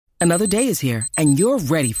Another day is here, and you're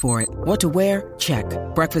ready for it. What to wear? Check.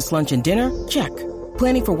 Breakfast, lunch, and dinner? Check.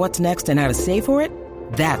 Planning for what's next and how to save for it?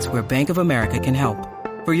 That's where Bank of America can help.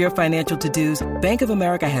 For your financial to-dos, Bank of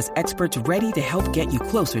America has experts ready to help get you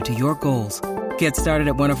closer to your goals. Get started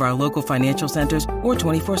at one of our local financial centers or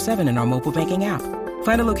 24/7 in our mobile banking app.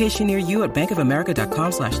 Find a location near you at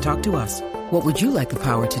bankofamerica.com/talktous. What would you like the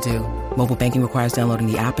power to do? Mobile banking requires downloading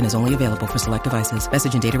the app and is only available for select devices.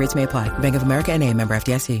 Message and data rates may apply. Bank of America N.A., member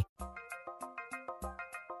FDIC.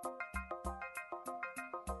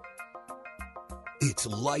 It's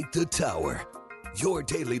Light the Tower, your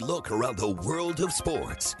daily look around the world of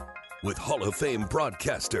sports. With Hall of Fame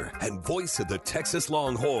broadcaster and voice of the Texas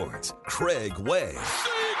Longhorns, Craig Way.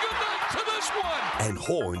 Say goodnight to this one. And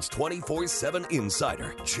Horns 24/7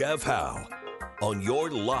 insider, Jeff Howe. On your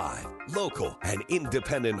live, local, and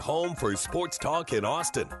independent home for sports talk in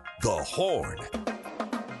Austin, The Horn.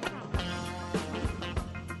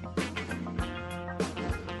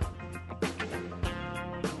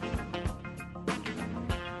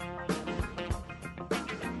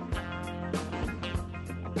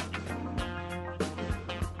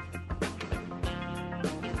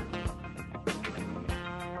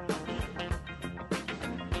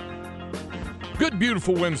 Good,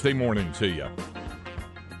 beautiful Wednesday morning to you.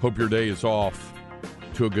 Hope your day is off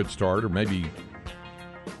to a good start, or maybe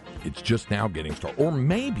it's just now getting started, or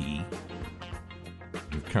maybe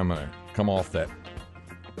you've come off that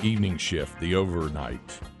evening shift, the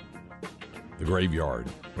overnight, the graveyard,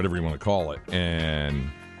 whatever you want to call it, and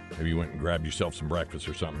maybe you went and grabbed yourself some breakfast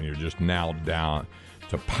or something. You're just now down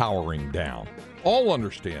to powering down. All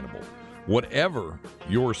understandable. Whatever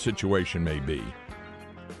your situation may be,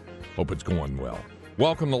 hope it's going well.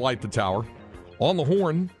 Welcome to Light the Tower. On the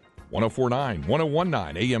Horn, 104.9,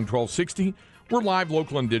 101.9, AM 1260. We're live,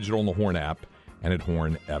 local, and digital on the Horn app and at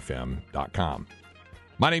hornfm.com.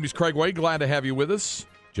 My name is Craig Way. Glad to have you with us.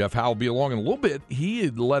 Jeff Howe will be along in a little bit. He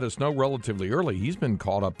had let us know relatively early. He's been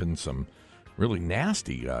caught up in some really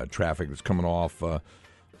nasty traffic that's coming off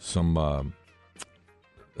some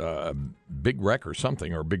big wreck or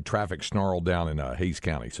something, or big traffic snarl down in Hays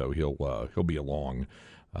County. So he'll be along.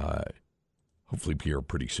 Hopefully here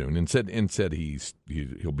pretty soon, and said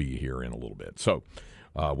he'll be here in a little bit. So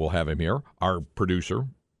we'll have him here. Our producer,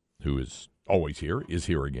 who is always here, is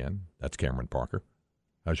here again. That's Cameron Parker.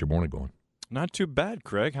 How's your morning going? Not too bad,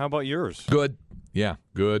 Craig. How about yours? Good. Yeah,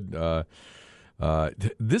 good.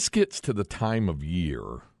 This gets to the time of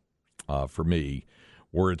year for me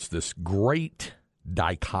where it's this great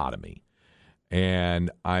dichotomy,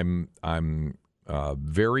 and I'm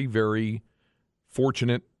very, very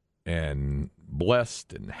fortunate and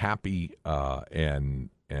blessed and happy and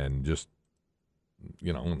just,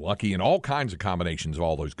 lucky, and all kinds of combinations of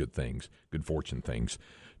all those good things, good fortune things,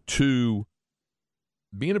 to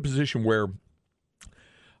be in a position where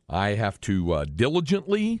I have to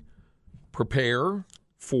diligently prepare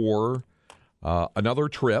for another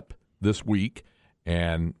trip this week,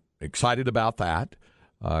 and excited about that.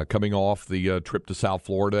 Coming off the trip to South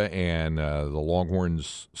Florida and the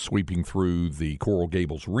Longhorns sweeping through the Coral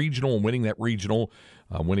Gables Regional and winning that regional,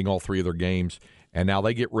 winning all three of their games. And now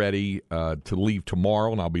they get ready to leave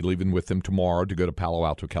tomorrow, and I'll be leaving with them tomorrow to go to Palo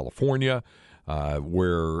Alto, California,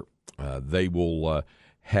 where they will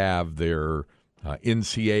have their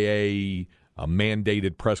NCAA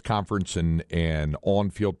mandated press conference and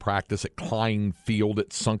on-field practice at Klein Field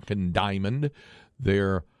at Sunken Diamond.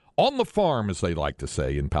 They're on the farm, as they like to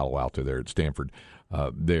say, in Palo Alto there at Stanford,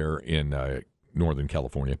 there in Northern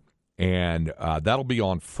California. And that'll be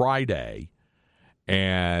on Friday.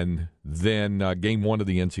 And then game one of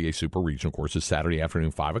the NCAA Super Regional, of course, is Saturday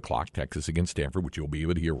afternoon, 5 o'clock, Texas against Stanford, which you'll be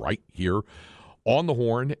able to hear right here on the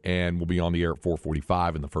Horn. And we'll be on the air at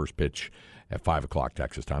 4:45 in the first pitch at 5 o'clock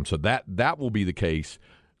Texas time. So that will be the case.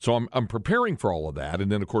 So I'm preparing for all of that,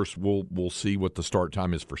 and then, of course, we'll see what the start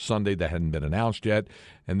time is for Sunday. That hadn't been announced yet.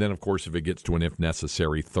 And then, of course, if it gets to an if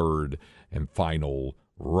necessary third and final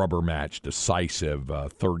rubber match, decisive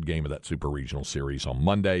third game of that Super Regional Series on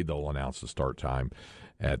Monday, they'll announce the start time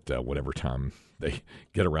at whatever time they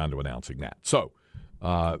get around to announcing that. So,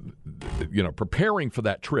 preparing for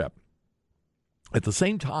that trip. At the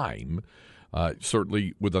same time,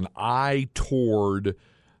 certainly with an eye toward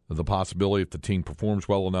the possibility, if the team performs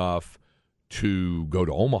well enough, to go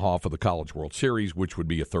to Omaha for the College World Series, which would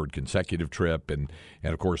be a third consecutive trip. And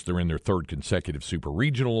of course, they're in their third consecutive Super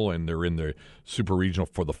Regional, and they're in the Super Regional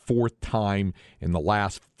for the fourth time in the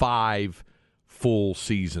last 5 full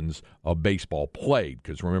seasons of baseball played.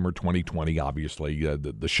 Because remember, 2020, obviously,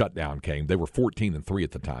 the shutdown came. They were 14-3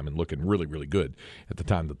 at the time and looking really, really good at the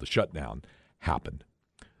time that the shutdown happened.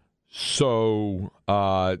 So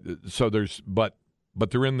there's but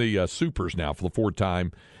they're in the supers now for the fourth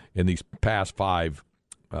time in these past 5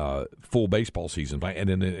 full baseball seasons. And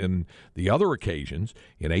in the other occasions,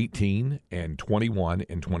 in 18 and 21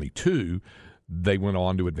 and 22, they went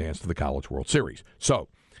on to advance to the College World Series. So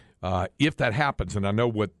if that happens, and I know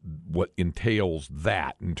what entails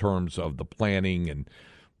that in terms of the planning and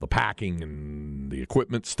the packing and the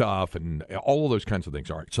equipment stuff and all of those kinds of things.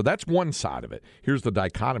 All right, so that's one side of it. Here's the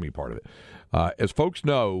dichotomy part of it. As folks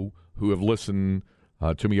know who have listened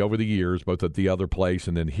to me over the years, both at the other place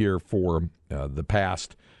and then here for the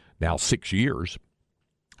past now 6 years.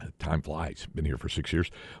 Time flies. Been here for 6 years.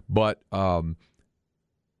 But also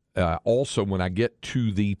when I get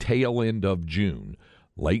to the tail end of June,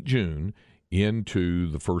 late June,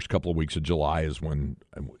 into the first couple of weeks of July is when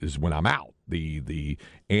I'm out. The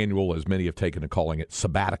annual, as many have taken to calling it,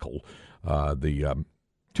 sabbatical. The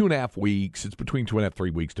 2.5 weeks. It's between 2.5 3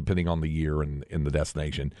 weeks, depending on the year and in the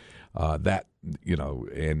destination. That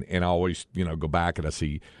and I always go back and I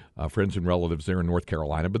see friends and relatives there in North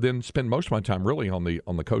Carolina, but then spend most of my time really on the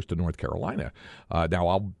coast of North Carolina. Now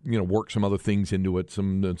I'll work some other things into it,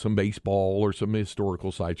 some baseball or some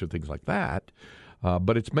historical sites or things like that.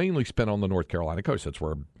 But it's mainly spent on the North Carolina coast. That's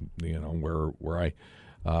where where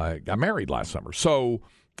I got married last summer. So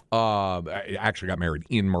I actually got married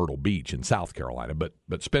in Myrtle Beach in South Carolina, but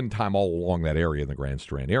spend time all along that area in the Grand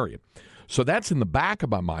Strand area. So that's in the back of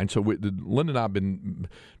my mind. So Linda and I have been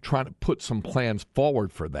trying to put some plans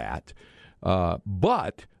forward for that.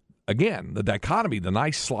 But again, the dichotomy, the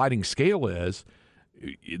nice sliding scale is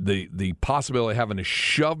the possibility of having to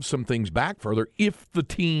shove some things back further if the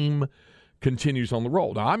team continues on the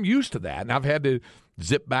roll. Now, I'm used to that, and I've had to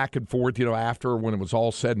zip back and forth, after when it was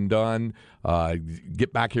all said and done,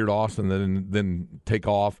 get back here to Austin, then take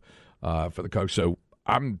off for the coast. So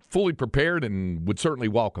I'm fully prepared and would certainly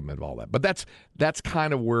welcome it, all that. But that's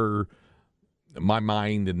kind of where my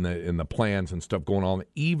mind and the plans and stuff going on,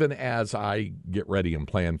 even as I get ready and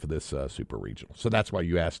plan for this Super Regional. So that's why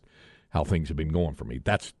you asked how things have been going for me.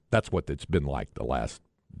 That's what it's been like the last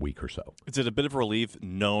week or so. Is it a bit of a relief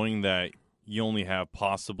knowing that you only have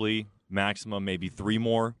possibly maximum maybe 3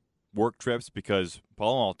 more work trips, because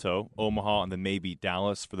Palo Alto, Omaha, and then maybe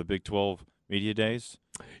Dallas for the Big 12 Media Days?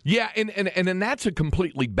 Yeah, and that's a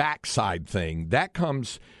completely backside thing.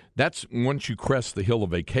 That's once you crest the hill of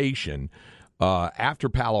vacation, after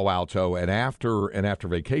Palo Alto and after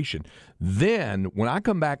vacation. Then when I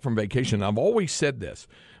come back from vacation, I've always said this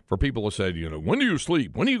for people who said, when do you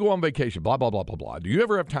sleep? When do you go on vacation? Blah, blah, blah, blah, blah. Do you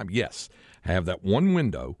ever have time? Yes. I have that one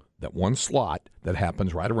window, that one slot that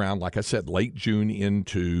happens right around, like I said, late June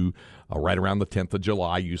into right around the 10th of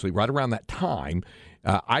July, usually right around that time.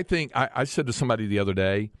 I think I said to somebody the other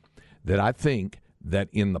day that I think that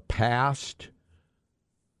in the past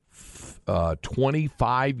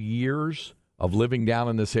 25 years of living down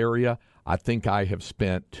in this area, I think I have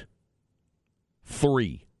spent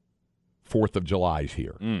 3 4th of Julys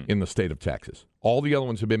here in the state of Texas. All the other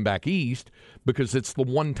ones have been back east because it's the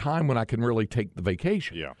one time when I can really take the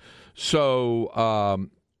vacation. Yeah. So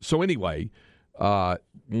anyway,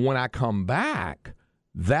 when I come back,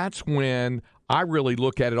 that's when I really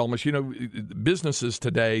look at it almost, businesses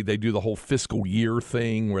today, they do the whole fiscal year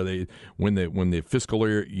thing where when the fiscal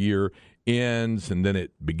year ends and then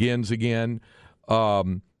it begins again.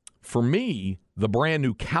 For me, the brand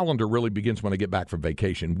new calendar really begins when I get back from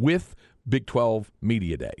vacation with Big 12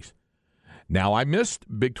 Media Days. Now, I missed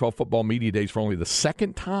Big 12 Football Media Days for only the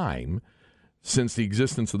second time since the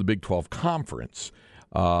existence of the Big 12 Conference,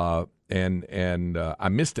 and I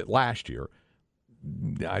missed it last year.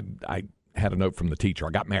 I had a note from the teacher.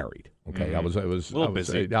 I got married. Okay, Mm-hmm. I was a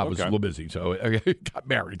little busy, so I got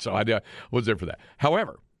married. So I was there for that.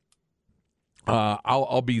 However,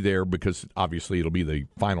 I'll be there because obviously it'll be the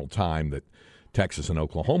final time that Texas and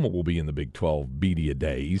Oklahoma will be in the Big 12 Media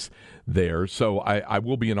Days there. So I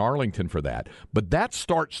will be in Arlington for that. But that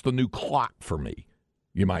starts the new clock for me,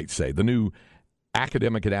 you might say. The new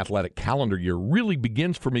academic and athletic calendar year really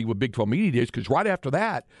begins for me with Big 12 Media Days, because right after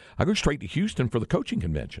that, I go straight to Houston for the coaching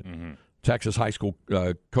convention. Mm-hmm. Texas High School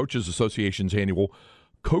Coaches Association's annual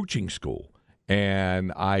coaching school.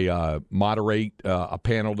 And I moderate a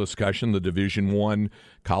panel discussion, the Division I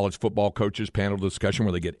college football coaches panel discussion,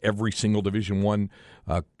 where they get every single Division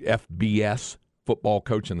I FBS football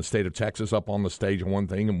coach in the state of Texas up on the stage on one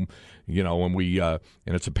thing, and when we and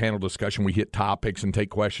it's a panel discussion. We hit topics and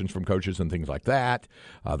take questions from coaches and things like that.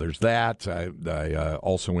 There's that. I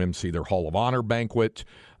also MC their Hall of Honor banquet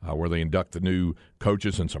where they induct the new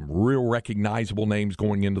coaches and some real recognizable names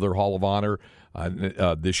going into their Hall of Honor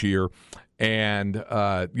this year. And,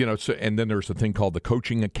 and then there's a thing called the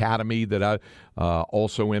Coaching Academy that I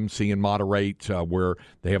also MC and moderate, where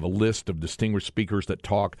they have a list of distinguished speakers that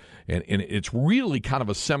talk. And it's really kind of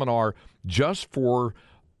a seminar just for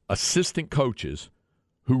assistant coaches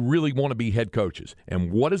who really want to be head coaches.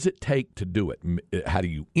 And what does it take to do it? How do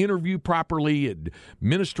you interview properly,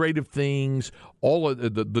 administrative things, all of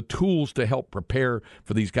the tools to help prepare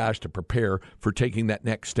for these guys to prepare for taking that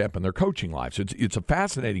next step in their coaching lives. It's a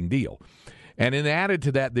fascinating deal. And then added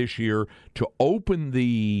to that this year, to open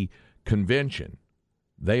the convention,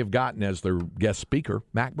 they have gotten as their guest speaker,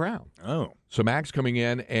 Mack Brown. Oh. So Mack's coming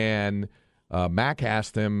in, and Mack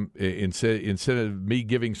asked them, instead of me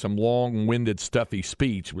giving some long-winded, stuffy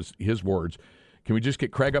speech, was his words, can we just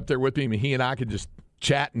get Craig up there with me? I mean, he and I could just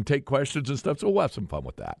chat and take questions and stuff, so we'll have some fun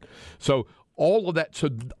with that. So all of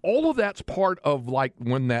that's part of, like,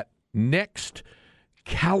 when that next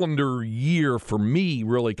calendar year for me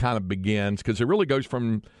really kind of begins, because it really goes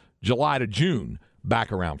from July to June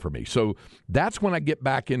back around for me. So that's when I get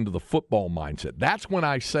back into the football mindset. That's when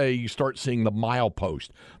I say you start seeing the milepost,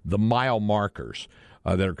 the mile markers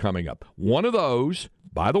that are coming up. One of those,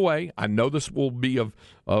 by the way, I know this will be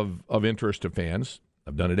of interest to fans.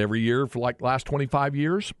 I've done it every year for like the last 25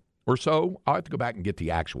 years or so. I'll have to go back and get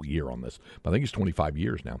the actual year on this, but I think it's 25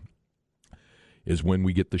 years now, is when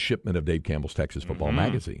we get the shipment of Dave Campbell's Texas Football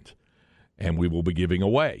magazines. And we will be giving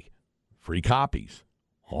away free copies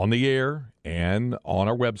on the air and on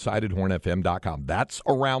our website at hornfm.com. That's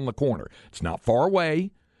around the corner. It's not far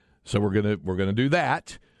away, so we're gonna do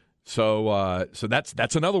that. So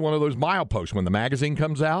that's another one of those mileposts. When the magazine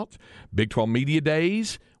comes out, Big 12 Media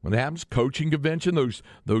Days, when it happens, coaching convention, those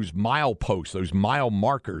mileposts, those mile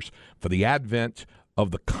markers for the advent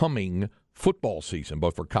of the coming football season,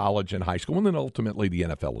 both for college and high school, and then ultimately the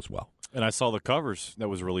NFL as well. And I saw the covers that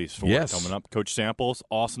was released for Yes. coming up. Coach Samples,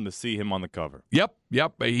 awesome to see him on the cover. Yep.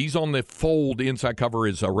 He's on the Fold inside cover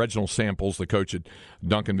is Reginald Samples, the coach at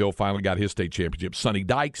Duncanville, finally got his state championship. Sonny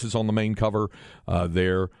Dykes is on the main cover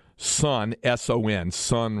there. Sun, S-O-N,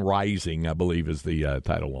 Sun Rising, I believe is the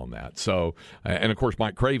title on that. So, and of course,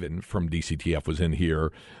 Mike Craven from DCTF was in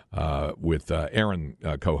here with Aaron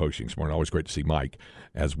co-hosting this morning. Always great to see Mike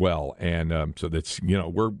as well. And so that's,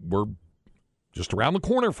 we're just around the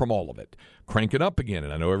corner from all of it, crank it up again,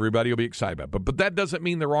 and I know everybody will be excited about it. But that doesn't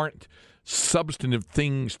mean there aren't substantive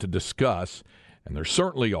things to discuss, and there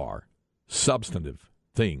certainly are substantive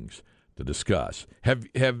things to discuss.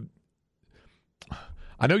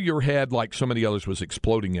 I know your head, like so many others, was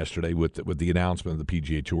exploding yesterday with the announcement of the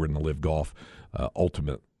PGA Tour and the Live Golf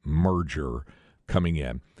Ultimate merger coming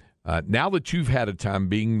in. Now that you've had a time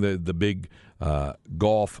being the big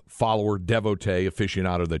golf follower, devotee,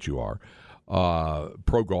 aficionado that you are,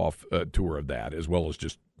 pro golf tour of that, as well as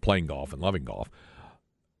just playing golf and loving golf.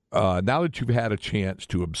 Now that you've had a chance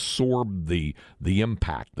to absorb the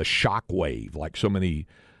impact, the shock wave, like so many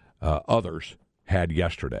others had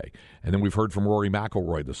yesterday, and then we've heard from Rory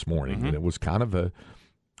McIlroy this morning, and it was kind of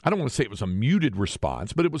I don't want to say it was a muted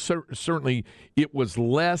response, but it was certainly, it was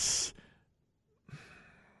less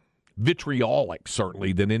vitriolic,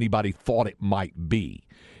 certainly, than anybody thought it might be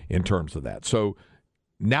in terms of that. So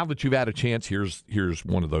now that you've had a chance, here's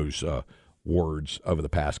one of those words over the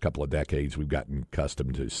past couple of decades we've gotten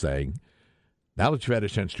accustomed to saying. Now that you've had a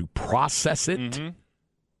chance to process it,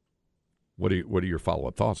 what are your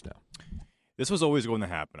follow-up thoughts now? This was always going to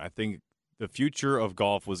happen. I think the future of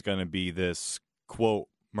golf was going to be this, quote,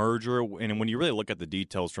 merger. And when you really look at the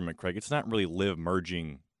details from it, Craig, it's not really Live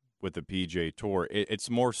merging with the PGA Tour.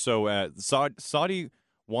 It's more so Saudi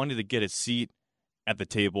wanted to get a seat at the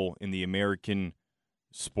table in the American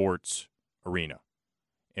sports arena.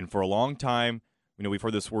 And for a long time, we've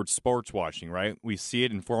heard this word sports washing, right? We see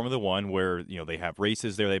it in Formula One where, they have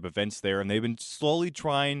races there, they have events there, and they've been slowly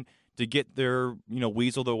trying to get their,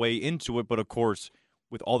 weasel their way into it. But of course,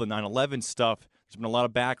 with all the 9/11 stuff, there's been a lot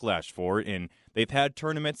of backlash for it. And they've had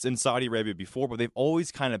tournaments in Saudi Arabia before, but they've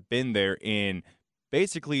always kind of been there. And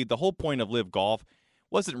basically, the whole point of Live Golf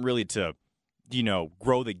wasn't really to,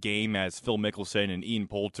 grow the game, as Phil Mickelson and Ian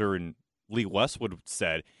Poulter and Lee Westwood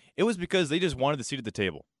said. It was because they just wanted a seat at the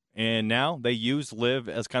table. And now they use Live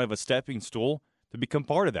as kind of a stepping stool to become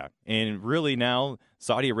part of that. And really now,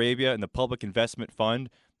 Saudi Arabia and the Public Investment Fund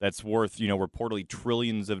that's worth, reportedly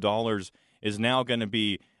trillions of dollars is now going to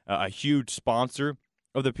be a huge sponsor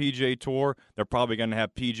of the PGA Tour. They're probably going to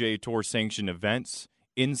have PGA Tour sanctioned events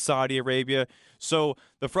in Saudi Arabia. So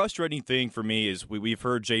the frustrating thing for me is we've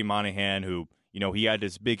heard Jay Monahan, who, he had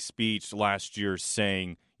this big speech last year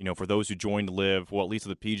saying, for those who joined LIV, well, at least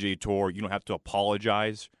with the PGA Tour, you don't have to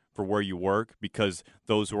apologize for where you work because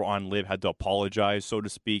those who were on LIV had to apologize, so to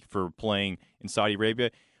speak, for playing in Saudi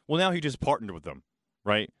Arabia. Well, now he just partnered with them,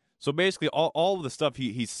 right? So basically all of the stuff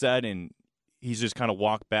he said, and he's just kind of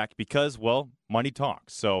walked back because, well, money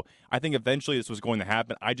talks. So I think eventually this was going to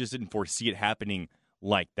happen. I just didn't foresee it happening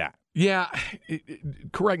like that. Yeah,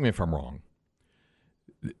 correct me if I'm wrong.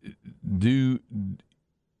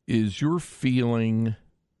 Is your feeling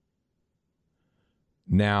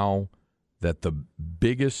now that the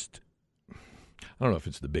biggest, I don't know if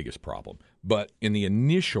it's the biggest problem, but in the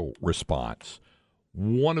initial response,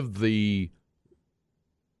 one of the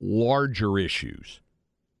larger issues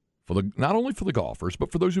for not only for the golfers,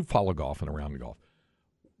 but for those who follow golf and around golf,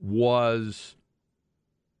 was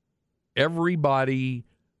everybody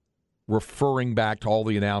referring back to all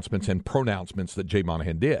the announcements and pronouncements that Jay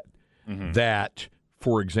Monahan did. Mm-hmm. That,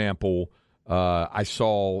 for example, I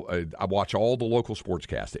watch all the local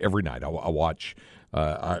sportscasts every night. I'll watch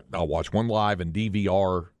one live and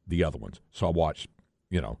DVR the other ones. So I watch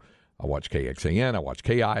KXAN, I watch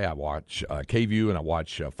KI, I watch KView, and I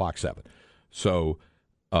watch Fox 7. So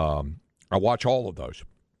I watch all of those.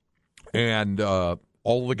 And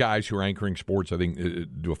all of the guys who are anchoring sports, I think,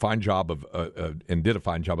 do a fine job and did a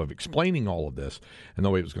fine job of explaining all of this and the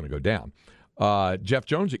way it was going to go down. Jeff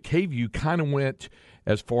Jones at KView kind of went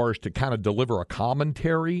as far as to kind of deliver a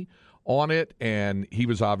commentary on it, and he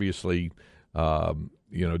was obviously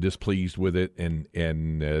displeased with it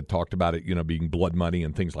and talked about it, being blood money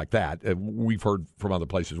and things like that. We've heard from other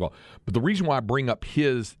places as well. But the reason why I bring up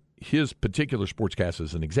his particular sportscast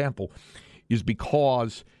as an example is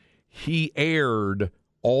because he aired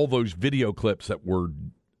all those video clips that were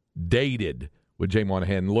dated with Jay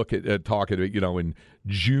Monahan. Look at talking, in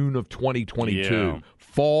June of 2022,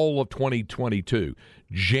 fall of 2022,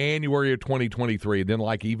 January of 2023, and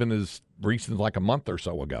then even as recent as a month or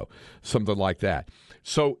so ago, something like that.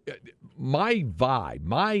 So my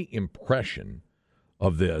impression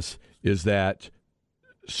of this is that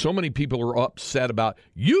so many people are upset about,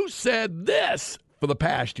 you said this for the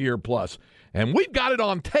past year plus, and we've got it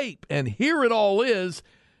on tape, and here it all is,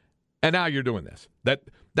 and now you're doing this.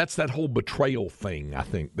 That's that whole betrayal thing, I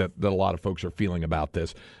think, that a lot of folks are feeling about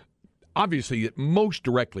this. Obviously, it most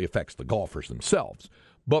directly affects the golfers themselves,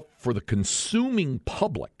 but for the consuming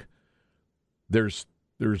public, there's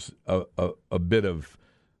a bit of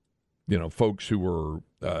folks who were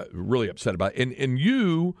really upset about it. And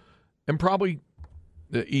you, and probably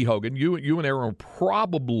E. Hogan, you and Aaron are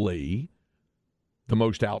probably the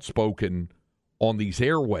most outspoken on these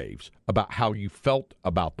airwaves about how you felt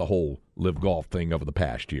about the whole LIV Golf thing over the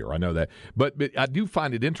past year. I know that. But I do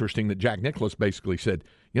find it interesting that Jack Nicklaus basically said,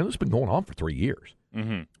 this has been going on for 3 years.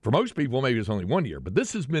 Mm-hmm. For most people, maybe it's only 1 year, but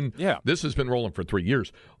this has been rolling for 3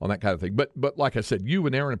 years on that kind of thing. But like I said, you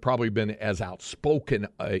and Aaron have probably been as outspoken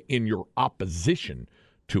in your opposition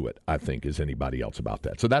to it, I think, as anybody else about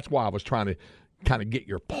that. So that's why I was trying to kind of get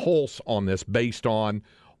your pulse on this based on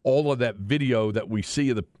all of that video that we see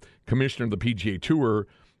of the commissioner of the PGA Tour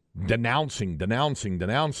denouncing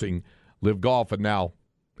LIV Golf, and now,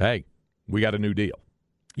 hey, we got a new deal.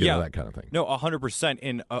 You know, that kind of thing. No, 100%.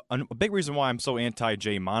 And a big reason why I'm so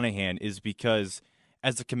anti-Jay Monahan is because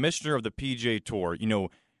as the commissioner of the PGA Tour,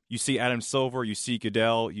 you see Adam Silver, you see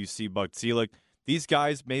Goodell, you see Bud Selig. These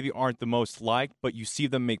guys maybe aren't the most liked, but you see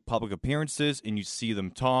them make public appearances and you see them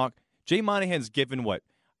talk. Jay Monahan's given,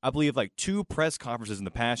 I believe 2 press conferences in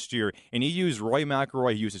the past year, and he used Rory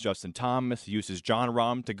McIlroy, he uses Justin Thomas, he uses Jon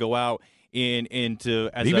Rahm to go out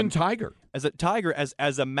Tiger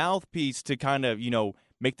as a mouthpiece to kind of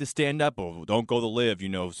make the stand up. Oh, don't go to LIV,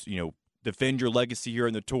 defend your legacy here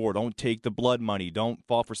in the tour. Don't take the blood money. Don't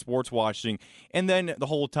fall for sports washing. And then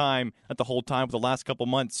for the last couple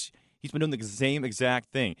months, he's been doing the same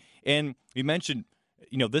exact thing. And you mentioned,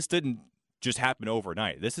 this didn't just happen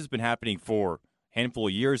overnight. This has been happening for handful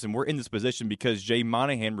of years, and we're in this position because Jay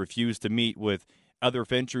Monahan refused to meet with other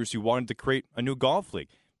ventures who wanted to create a new golf league.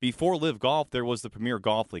 Before LIV Golf, there was the Premier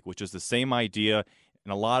Golf League, which is the same idea,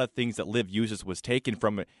 and a lot of things that LIV uses was taken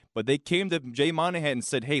from it. But they came to Jay Monahan and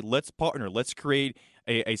said, hey, let's partner. Let's create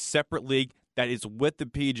a separate league that is with the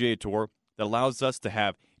PGA Tour that allows us to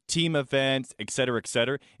have team events, et cetera, et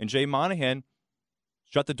cetera. And Jay Monahan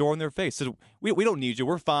shut the door in their face. Said, we don't need you.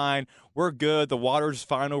 We're fine. We're good. The water's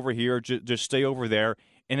fine over here. Just stay over there.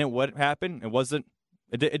 And then what happened? It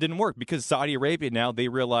didn't work because Saudi Arabia now, they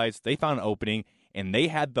realized they found an opening, and they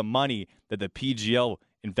had the money that the PGL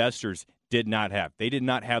investors did not have. They did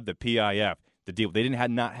not have the PIF, the deal. They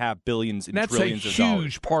did not have billions and trillions of dollars. That's a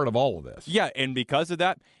huge part of all of this. Yeah, and because of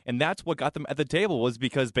that, and that's what got them at the table was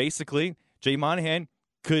because basically Jay Monahan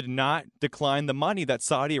could not decline the money that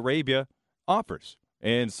Saudi Arabia offers.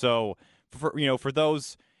 And so, for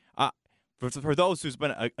those who's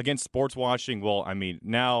been against sports washing, well, I mean,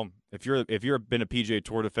 now if you're been a PGA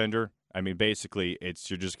Tour defender, I mean, basically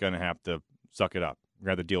you're just going to have to suck it up. You're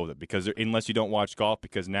going to have to deal with it because unless you don't watch golf,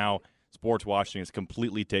 because now sports washing has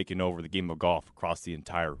completely taken over the game of golf across the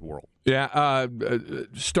entire world. Yeah,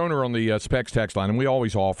 Stoner on the Specs text line, and we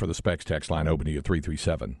always offer the Specs text line open to you,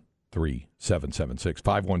 337-3776,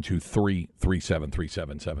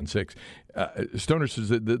 512-337-3776. Stoner says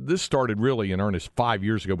that this started really in earnest 5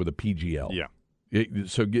 years ago with the PGL. Yeah.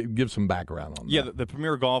 So give some background on that. Yeah, the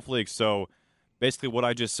Premier Golf League. So basically what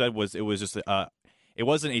I just said was it wasn't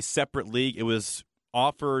a separate league. It was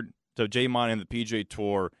offered to Jay Monahan and the PGA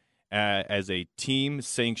Tour as a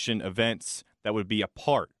team-sanctioned events that would be a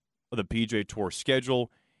part of the PGA Tour schedule,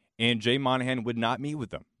 and Jay Monahan would not meet with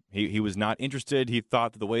them. He was not interested. He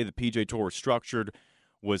thought that the way the PGA Tour was structured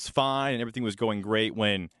was fine and everything was going great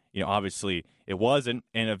when, obviously it wasn't.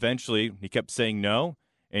 And eventually he kept saying no,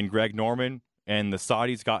 and Greg Norman and the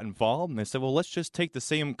Saudis got involved, and they said, well, let's just take the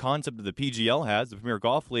same concept that the PGL has, the Premier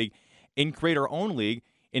Golf League, and create our own league.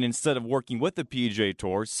 And instead of working with the PGA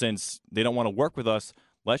Tour, since they don't want to work with us,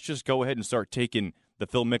 let's just go ahead and start taking the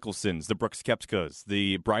Phil Mickelsons, the Brooks Koepkas,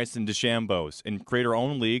 the Bryson DeChambos, and create our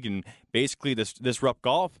own league and basically disrupt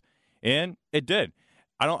golf. And it did.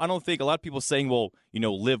 I don't think a lot of people saying, well,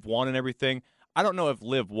 Live won and everything. I don't know if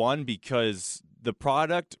Live won because the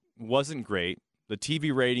product wasn't great. The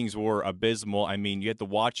TV ratings were abysmal. I mean, you had to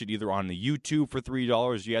watch it either on the YouTube for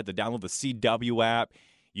 $3. You had to download the CW app.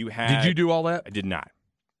 Did you do all that? I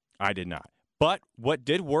did not. But what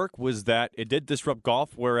did work was that it did disrupt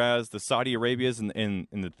golf, whereas the Saudi Arabias and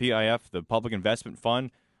the PIF, the Public Investment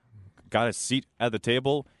Fund, got a seat at the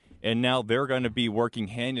table, and now they're going to be working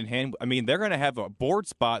hand in hand. I mean, they're going to have a board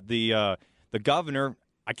spot. The governor,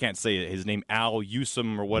 I can't say his name, Al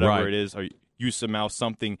Yusum or whatever it is, or Yusum Al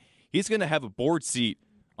something, he's going to have a board seat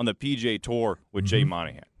on the PGA Tour with Jay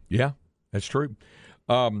Monahan. Yeah, that's true.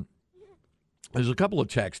 There's a couple of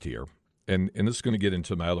texts here. And this is going to get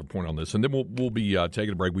into my other point on this, and then we'll be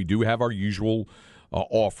taking a break. We do have our usual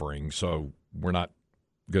offering, so we're not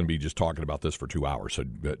going to be just talking about this for 2 hours. So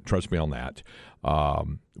trust me on that.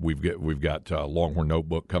 We've got Longhorn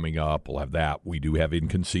Notebook coming up. We'll have that. We do have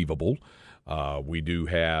Inconceivable. We do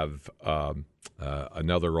have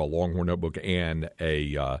another Longhorn Notebook and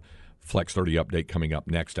a Flex 30 update coming up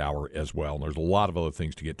next hour as well. And there's a lot of other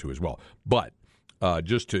things to get to as well. But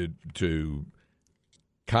just to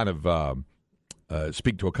kind of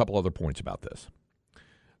speak to a couple other points about this.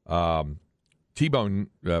 T-Bone,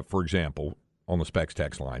 for example, on the Specs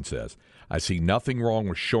text line says, I see nothing wrong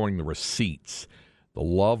with showing the receipts. The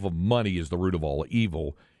love of money is the root of all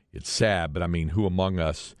evil. It's sad, but I mean, who among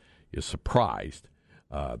us is surprised?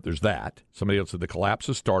 There's that. Somebody else said the collapse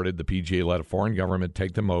has started. The PGA let a foreign government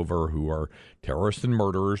take them over, who are terrorists and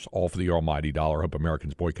murderers, all for the almighty dollar. Hope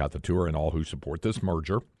Americans boycott the tour and all who support this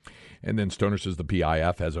merger. And then Stoner says the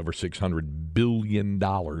PIF has over $600 billion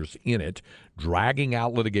in it, dragging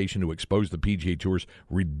out litigation to expose the PGA Tour's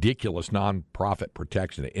ridiculous nonprofit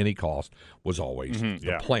protection at any cost was always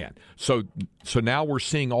the plan. So now we're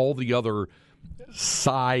seeing all the other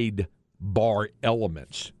sidebar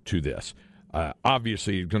elements to this.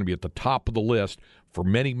 Obviously, it's going to be at the top of the list for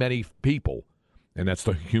many, many people, and that's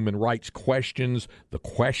the human rights questions, the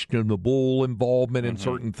questionable involvement in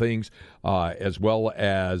certain things, as well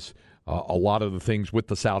as a lot of the things with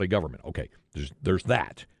the Saudi government. Okay, there's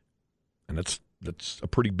that, and that's a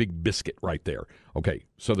pretty big biscuit right there. Okay,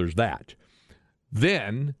 so there's that.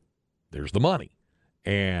 Then there's the money,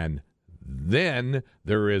 and then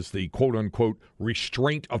there is the quote-unquote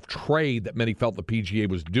restraint of trade that many felt the PGA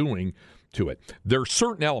was doing to it. There are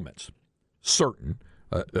certain elements,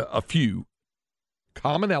 a few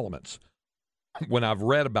common elements when I've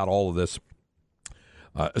read about all of this,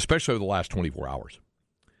 especially over the last 24 hours.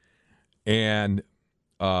 And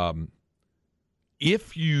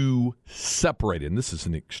if you separate it, and this is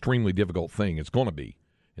an extremely difficult thing, it's going to be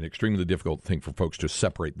an extremely difficult thing for folks to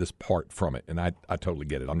separate this part from it, and I totally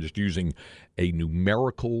get it. I'm just using a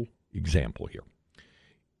numerical example here.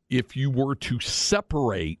 If you were to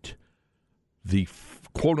separate the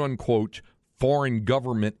quote-unquote foreign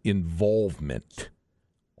government involvement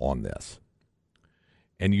on this,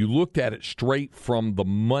 and you looked at it straight from the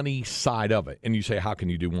money side of it, and you say, how can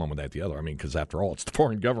you do one without the other? I mean, because after all, it's the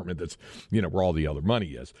foreign government that's, where all the other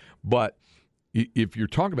money is. But if you're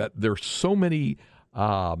talking about, there's so many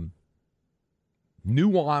nuanced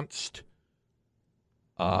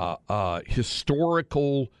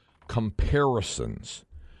historical comparisons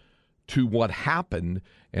to what happened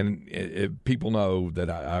and people know that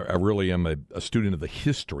I really am a student of the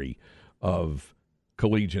history of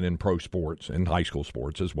collegiate and pro sports and high school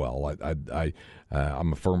sports as well.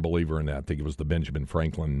 I'm a firm believer in that. I think it was the Benjamin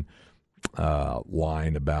Franklin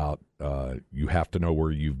line about you have to know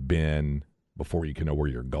where you've been before you can know where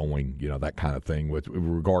you're going, that kind of thing with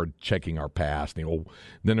regard to checking our past. Then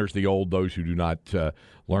there's the old, those who do not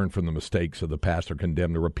learn from the mistakes of the past are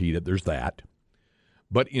condemned to repeat it. There's that.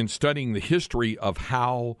 But in studying the history of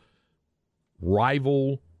how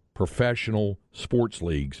rival professional sports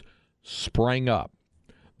leagues sprang up,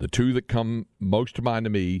 the two that come most to mind to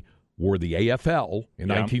me were the AFL in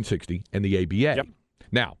 1960 and the ABA. Yep.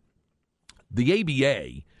 Now, the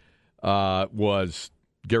ABA was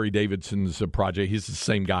Gary Davidson's project. He's the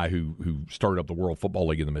same guy who started up the World Football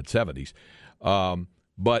League in the mid-'70s.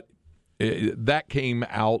 But that came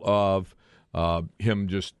out of him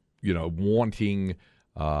just, wanting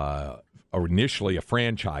initially a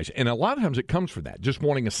franchise. And a lot of times it comes from that, just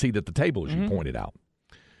wanting a seat at the table, as you pointed out.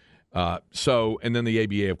 And then the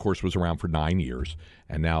ABA, of course, was around for 9 years,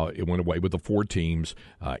 and now it went away with the 4 teams,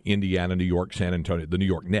 Indiana, New York, San Antonio, the New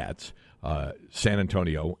York Nets, San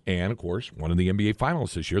Antonio, and, of course, one of the NBA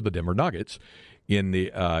finalists this year, the Denver Nuggets, in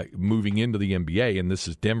the moving into the NBA, and this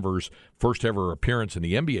is Denver's first ever appearance in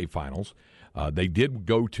the NBA Finals. They did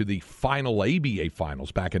go to the final ABA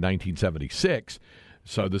Finals back in 1976,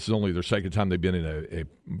 so this is only their second time they've been in a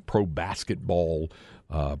pro basketball,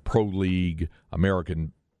 pro league,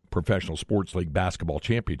 American Professional Sports League basketball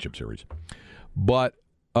championship series. But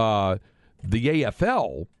the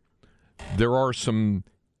AFL, there are some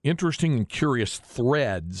interesting and curious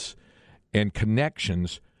threads and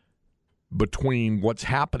connections between what's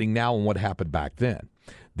happening now and what happened back then.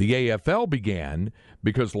 The AFL began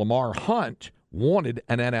because Lamar Hunt wanted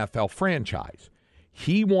an NFL franchise.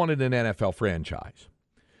 He wanted an NFL franchise.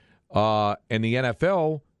 And the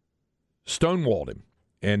NFL stonewalled him.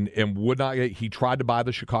 And would not. He tried to buy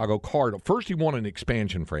the Chicago Cardinals. First, he wanted an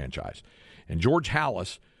expansion franchise. And George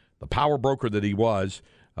Halas, the power broker that he was,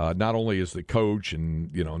 not only as the coach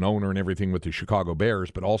and an owner and everything with the Chicago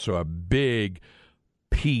Bears, but also a big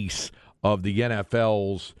piece of the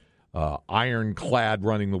NFL's ironclad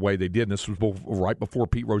running the way they did. And this was right before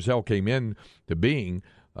Pete Rozelle came in to being,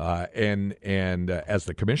 and as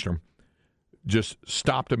the commissioner, just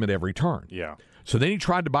stopped him at every turn. Yeah. So then he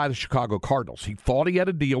tried to buy the Chicago Cardinals. He thought he had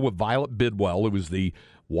a deal with Violet Bidwell, who was the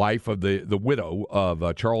wife of the widow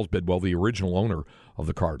of Charles Bidwell, the original owner of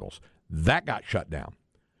the Cardinals. That got shut down.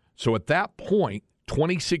 So at that point,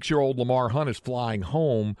 26-year-old Lamar Hunt is flying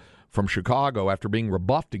home from Chicago after being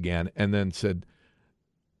rebuffed again and then said,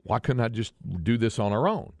 why couldn't I just do this on our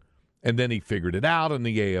own? And then he figured it out, and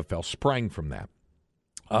the AFL sprang from that.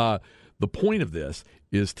 The point of this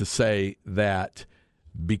is to say that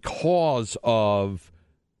because of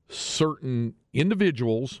certain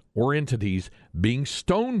individuals or entities being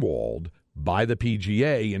stonewalled by the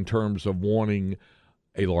PGA in terms of wanting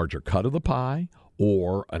a larger cut of the pie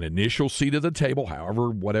or an initial seat at the table,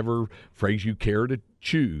 whatever phrase you care to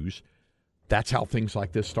choose, that's how things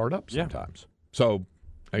like this start up sometimes. Yeah. So,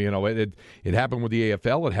 it happened with the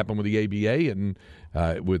AFL, it happened with the ABA, and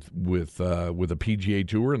with the PGA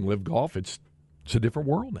Tour and Live Golf, it's a different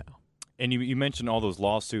world now. And you mentioned all those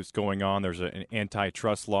lawsuits going on. There's an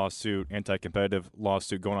antitrust lawsuit, anti-competitive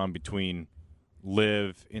lawsuit going on between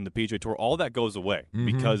Live and the PGA Tour. All that goes away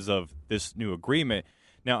because of this new agreement.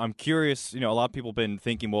 Now, I'm curious, a lot of people have been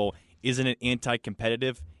thinking, well, isn't it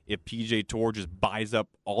anti-competitive if PGA Tour just buys up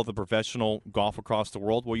all the professional golf across the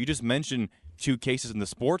world? Well, you just mentioned 2 cases in the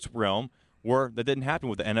sports realm where that didn't happen,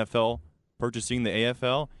 with the NFL purchasing the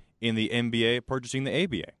AFL and the NBA purchasing the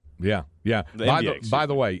ABA. Yeah. By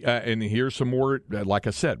the way, and here's some more, like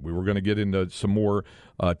I said, we were going to get into some more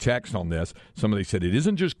text on this. Somebody said it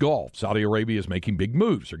isn't just golf. Saudi Arabia is making big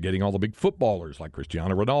moves. They're getting all the big footballers like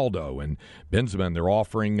Cristiano Ronaldo and Benzema. They're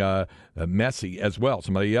offering Messi as well.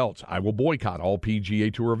 Somebody else, I will boycott all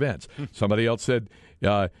PGA Tour events. Somebody else said,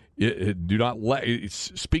 do not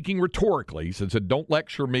speaking rhetorically, said, don't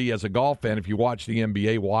lecture me as a golf fan if you watch the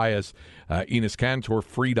NBA. Why is Enes Kanter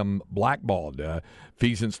freedom blackballed?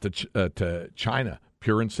 Feasance to China,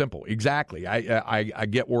 pure and simple. Exactly. I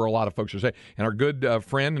get where a lot of folks are saying. And our good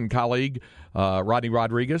friend and colleague, Rodney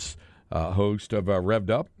Rodriguez, host of Revved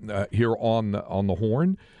Up here on the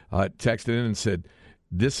Horn, texted in and said,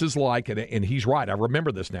 this is like, and he's right, I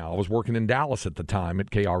remember this now. I was working in Dallas at the time at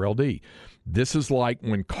KRLD. This is like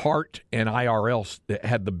when CART and IRL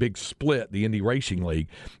had the big split, the Indy Racing League.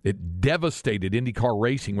 It devastated IndyCar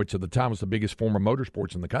racing, which at the time was the biggest form of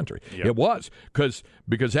motorsports in the country. Yep. It was because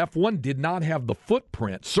F1 did not have the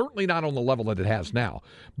footprint, certainly not on the level that it has now,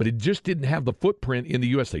 but it just didn't have the footprint in the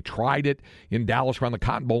U.S. They tried it in Dallas around the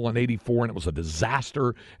Cotton Bowl in '84, and it was a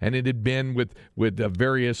disaster, and it had been with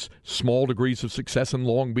various small degrees of success in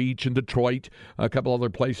Long Beach and Detroit, a couple other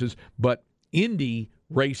places, but Indy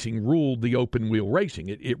racing ruled the open wheel racing.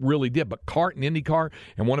 It really did. But CART and IndyCar,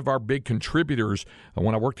 and one of our big contributors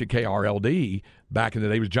when I worked at KRLD back in the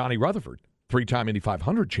day was Johnny Rutherford, 3-time Indy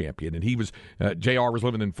 500 champion. And he was, JR was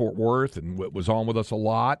living in Fort Worth and was on with us a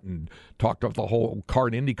lot and talked about the whole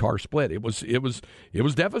CART and IndyCar split. It was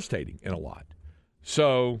devastating in a lot.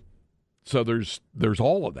 So there's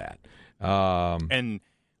all of that. And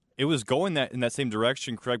it was going in that same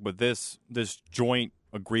direction, Craig, but this joint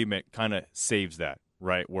agreement kind of saves that,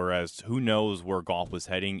 right? Whereas who knows where golf was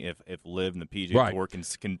heading if LIV and the PGA Tour can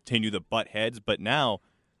continue to butt heads, but now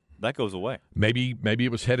that goes away. Maybe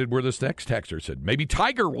it was headed where this next texter said. Maybe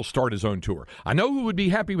Tiger will start his own tour. I know who would be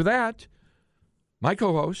happy with that. My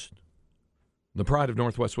co-host, the pride of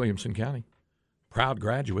Northwest Williamson County, proud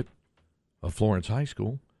graduate of Florence High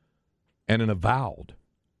School, and an avowed,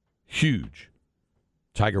 huge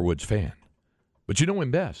Tiger Woods fan. But you know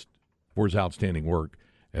him best for his outstanding work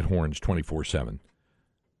at Horns 24/7.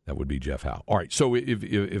 That would be Jeff Howe. All right, so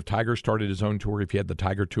if Tiger started his own tour, if you had the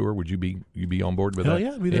Tiger Tour, would you be on board with that? Hell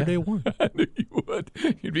yeah, I'd be there day one. I knew you would.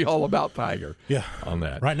 You'd be all about Tiger. Yeah, on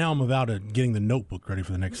that. Right now, I'm about getting the notebook ready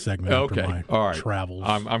for the next segment. Okay, after my all right. Travels.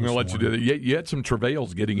 I'm going to let you do that. You had some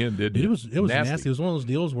travails getting in, didn't you? It was nasty. It was one of those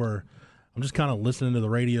deals where I'm just kind of listening to the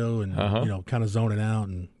radio and kind of zoning out.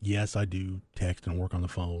 And yes, I do text and work on the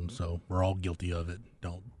phone, so we're all guilty of it.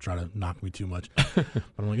 Don't try to knock me too much. But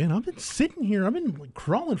I'm like, man, I've been sitting here, I've been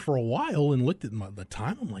crawling for a while, and looked at the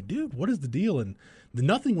time. I'm like, dude, what is the deal? And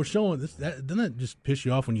nothing was showing. Doesn't that just piss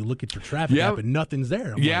you off when you look at your traffic app and nothing's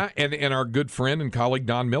there? And our good friend and colleague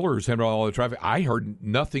Don Miller has handled all the traffic. I heard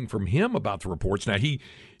nothing from him about the reports. Now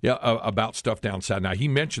about stuff down south. Now he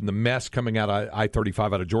mentioned the mess coming out of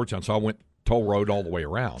I-35 out of Georgetown, so I went toll road all the way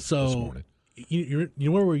around this morning. You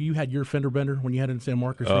know where you had your fender bender when you had it in San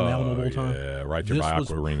Marcos during the Alamo Bowl time? Yeah, right there by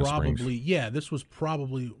Aqua Arena Springs. Yeah, this was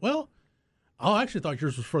probably, well, I actually thought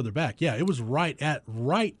yours was further back. Yeah, it was right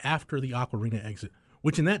after the Aqua Arena exit,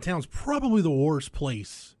 which in that town's probably the worst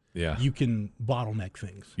place you can bottleneck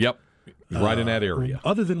things. Yep, right in that area.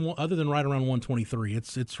 Other than right around 123,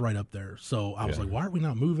 it's right up there. So I was like, why are we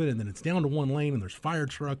not moving? And then it's down to one lane, and there's fire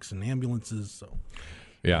trucks and ambulances, so...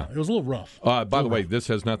 Yeah, it was a little rough. By the way, this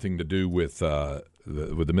has nothing to do with the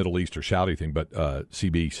Middle East or Saudi thing, but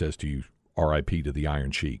CB says to you, R.I.P. to the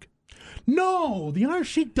Iron Sheik. No, the Iron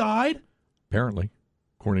Sheik died. Apparently,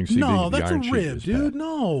 according to CB, no, the that's Iron a rib, Sheik dude. Bad.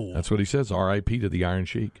 No, that's what he says. R.I.P. to the Iron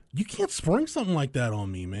Sheik. You can't spring something like that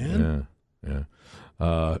on me, man. Yeah.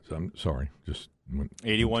 I'm sorry. Just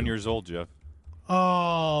 81 years old, Jeff.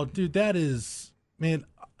 Oh, dude, that is, man.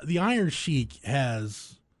 The Iron Sheik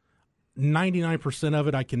has 99% of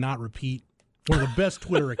it I cannot repeat. One of the best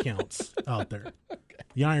Twitter accounts out there.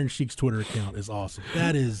 The Iron Sheik's Twitter account is awesome.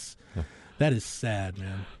 That is sad,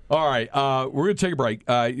 man. All right, we're going to take a break.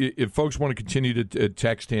 If folks want to continue to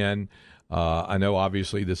text in, I know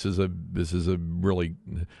obviously this is a really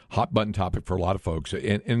hot button topic for a lot of folks,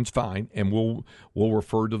 and it's fine, and we'll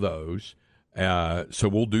refer to those. So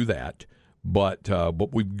we'll do that. But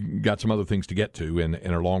we've got some other things to get to, and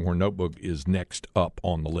our Longhorn Notebook is next up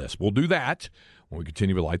on the list. We'll do that when we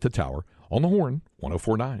continue to Light the Tower on the Horn,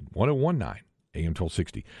 104.9, 101.9, AM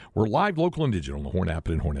 1260. We're live, local, and digital on the Horn app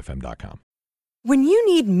and hornfm.com. When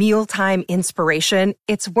you need mealtime inspiration,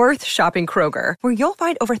 it's worth shopping Kroger, where you'll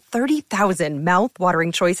find over 30,000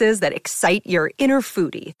 mouth-watering choices that excite your inner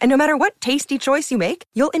foodie. And no matter what tasty choice you make,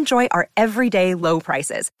 you'll enjoy our everyday low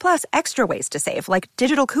prices, plus extra ways to save, like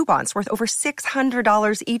digital coupons worth over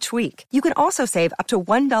 $600 each week. You can also save up to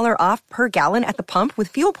 $1 off per gallon at the pump with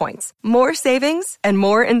fuel points. More savings and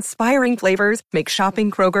more inspiring flavors make shopping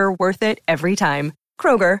Kroger worth it every time.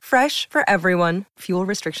 Kroger, fresh for everyone. Fuel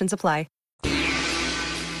restrictions apply.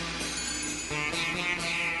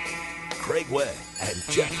 Craig Way and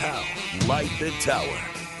Jeff Howe light the tower.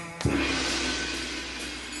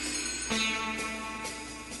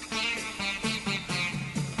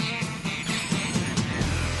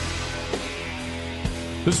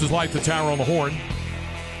 This is Light the Tower on the Horn.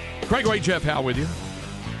 Craig Way, Jeff Howe with you.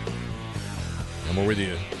 And we're with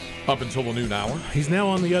you up until the noon hour. He's now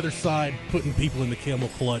on the other side, putting people in the camel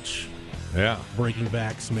clutch. Yeah. Breaking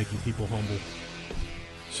backs, making people humble.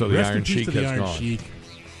 So the Iron Sheik has gone. Sheik.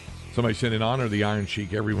 Somebody said, in honor of the Iron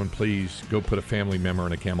Sheik, everyone please go put a family member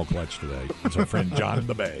in a camel clutch today. It's our friend John in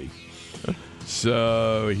the Bay.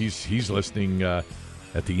 So he's listening at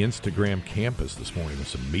the Instagram campus this morning with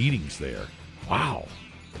some meetings there. Wow.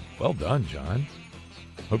 Well done, John.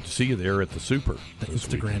 Hope to see you there at the Super. The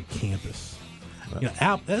Instagram campus.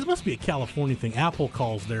 That must be a California thing. Apple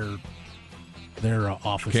calls their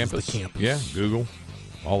office campus. The campus. Yeah, Google.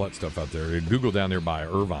 All that stuff out there. Google down there by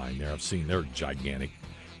Irvine there. I've seen their gigantic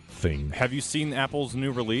thing. Have you seen Apple's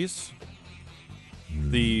new release?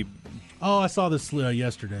 I saw this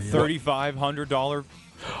yesterday. Yeah. $3,500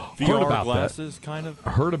 VR glasses, kind of.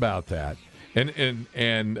 I heard about that, and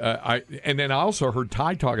then I also heard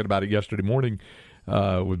Ty talking about it yesterday morning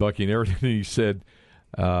with Bucky and Aaron, and he said,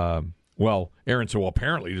 Aaron said, well,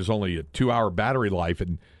 apparently there's only a 2-hour battery life,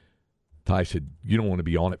 and Ty said, you don't want to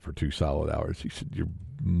be on it for 2 solid hours. He said your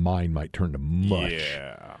mind might turn to mush.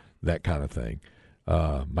 Yeah. That kind of thing.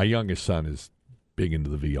 My youngest son is big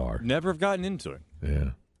into the VR. Never have gotten into it.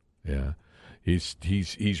 Yeah.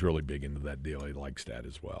 He's really big into that deal. He likes that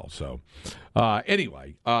as well. So,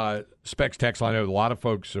 anyway, Specs text line. I know a lot of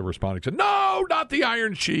folks are responding. Said, no, not the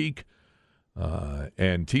Iron Sheik.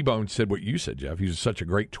 And T-Bone said what you said, Jeff. He's such a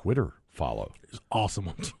great Twitter follow. It's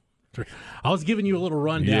awesome. I was giving you a little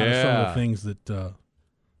rundown of some of the things that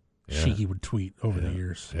Sheiky would tweet over the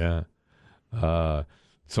years. Yeah.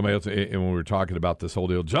 Somebody else, and when we were talking about this whole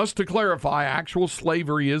deal, just to clarify, actual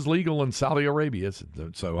slavery is legal in Saudi Arabia.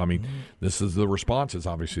 So, I mean, this is the responses,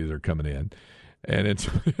 obviously, that are coming in. And it's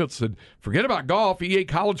said, forget about golf. EA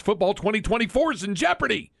College Football 2024 is in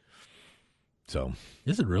jeopardy. So.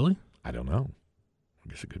 Is it really? I don't know. I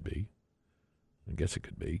guess it could be.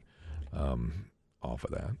 Off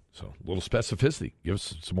of that. So, a little specificity. Give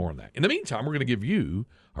us some more on that. In the meantime, we're going to give you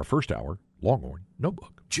our first hour Longhorn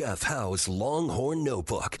Notebook. Jeff Howe's Longhorn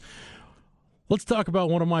Notebook. Let's talk about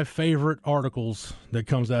one of my favorite articles that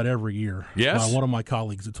comes out every year. Yes. By one of my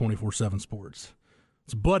colleagues at 24/7 Sports.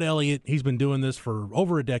 It's Bud Elliott. He's been doing this for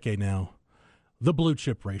over a decade now. The blue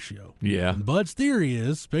chip ratio. Yeah. And Bud's theory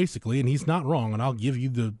is basically, and he's not wrong, and I'll give you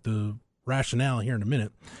the rationale here in a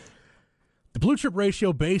minute. The blue chip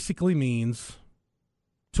ratio basically means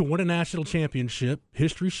to win a national championship,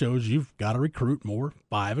 history shows you've got to recruit more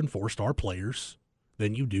 5- and 4-star players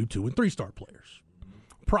than you do 2- and 3-star players.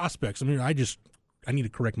 Prospects. I mean, I need to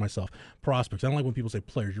correct myself. Prospects. I don't like when people say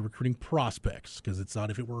players. You're recruiting prospects because it's not,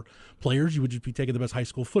 if it were players, you would just be taking the best high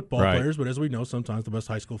school football players. But as we know, sometimes the best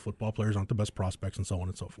high school football players aren't the best prospects and so on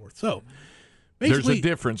and so forth. So there's a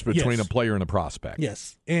difference between a player and a prospect.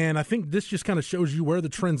 Yes. And I think this just kind of shows you where the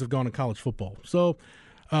trends have gone in college football. So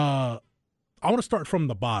I want to start from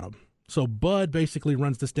the bottom. So Bud basically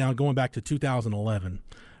runs this down going back to 2011.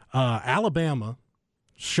 Alabama,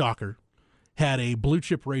 shocker, had a blue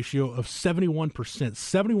chip ratio of 71%.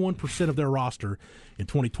 71% of their roster in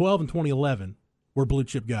 2012 and 2011 were blue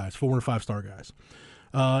chip guys, 4- and 5-star guys.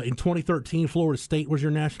 In 2013, Florida State was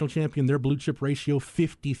your national champion. Their blue chip ratio,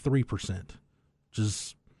 53%, which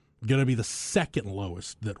is going to be the second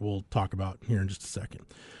lowest that we'll talk about here in just a second.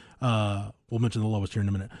 We'll mention the lowest here in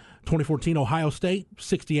a minute. 2014, Ohio State,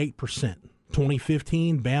 68%.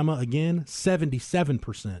 2015, Bama again,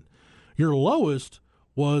 77%. Your lowest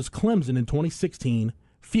was Clemson in 2016,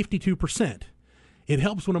 52%. It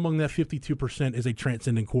helps when among that 52% is a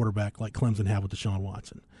transcendent quarterback like Clemson had with Deshaun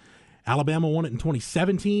Watson. Alabama won it in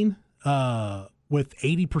 2017 with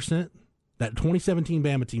 80%. That 2017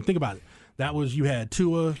 Bama team, think about it. That was, you had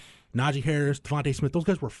Tua, Najee Harris, Devontae Smith. Those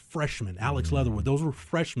guys were freshmen. Alex Leatherwood. Those were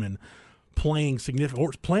freshmen playing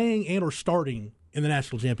and or starting in the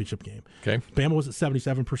national championship game. Okay. Bama was at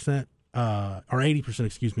 77%, or 80%,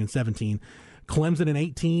 excuse me, in 17. Clemson in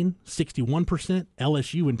 18, 61%.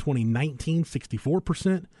 LSU in 2019,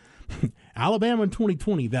 64%. Alabama in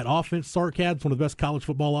 2020, that offense, Sarkad's one of the best college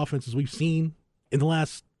football offenses we've seen in the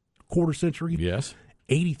last quarter century. Yes.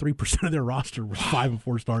 83% of their roster was 5- and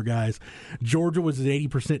 4-star guys. Georgia was at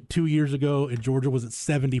 80% 2 years ago, and Georgia was at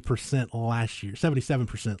 77%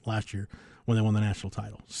 last year when they won the national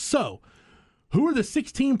title. So, who are the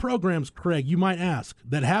 16 programs, Craig, you might ask,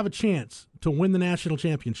 that have a chance to win the national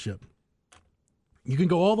championship? You can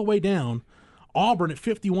go all the way down. Auburn at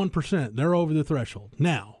 51%. They're over the threshold.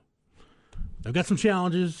 Now, they've got some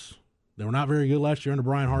challenges. They were not very good last year under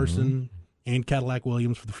Brian Harsin. and Cadillac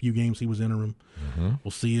Williams for the few games he was interim.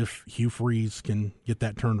 We'll see if Hugh Freeze can get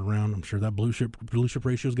that turned around. I'm sure that blue chip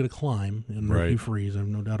ratio is going to climb in Hugh Freeze. I have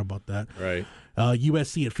no doubt about that. Right.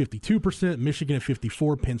 USC at 52%, Michigan at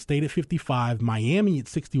 54%, Penn State at 55%, Miami at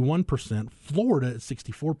 61%, Florida at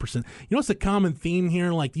 64%. You know what's a common theme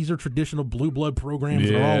here? Like, these are traditional blue blood programs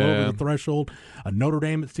that are all over the threshold. Notre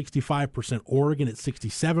Dame at 65%, Oregon at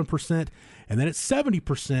 67%, and then at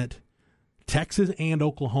 70%, Texas and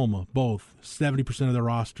Oklahoma, both 70% of their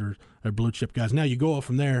rosters are blue chip guys. Now you go up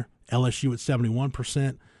from there, LSU at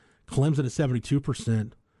 71%, Clemson at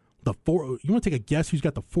 72%. You want to take a guess who's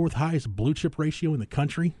got the fourth highest blue chip ratio in the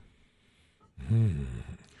country?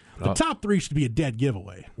 The top three should be a dead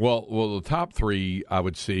giveaway. Well, the top three I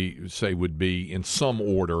would say would be in some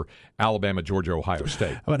order: Alabama, Georgia, Ohio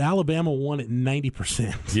State. But Alabama won at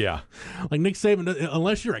 90%. Yeah, like Nick Saban,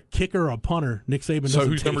 unless you're a kicker or a punter, Nick Saban. So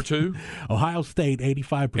who's number two? Ohio State,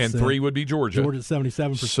 85%, and three would be Georgia. Georgia,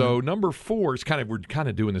 77%. So number four is we're kind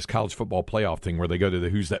of doing this college football playoff thing where they go to the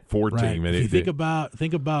who's that four team. And if you think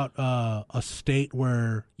about a state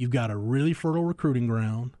where you've got a really fertile recruiting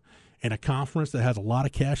ground and a conference that has a lot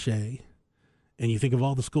of cachet, and you think of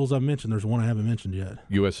all the schools I've mentioned, there's one I haven't mentioned yet.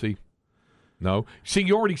 USC? No. See,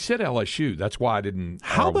 you already said LSU. That's why I didn't.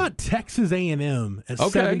 How about Texas A&M at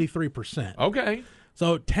 73%? Okay.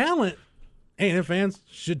 So talent, A&M fans,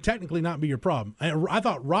 should technically not be your problem. I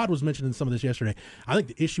thought Rod was mentioning some of this yesterday. I think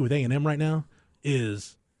the issue with A&M right now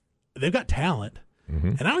is they've got talent.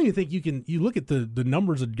 And I don't even think you look at the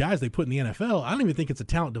numbers of guys they put in the NFL, I don't even think it's a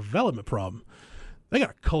talent development problem. They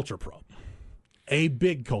got a culture problem, a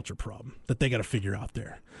big culture problem that they got to figure out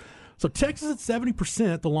there. So Texas at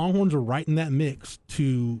 70%, the Longhorns are right in that mix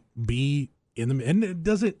to be in the. And it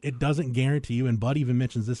doesn't guarantee you. And Bud even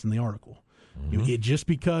mentions this in the article. Just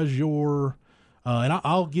because you're, and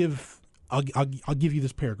I'll give you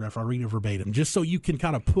this paragraph. I'll read it verbatim, just so you can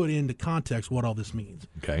kind of put into context what all this means.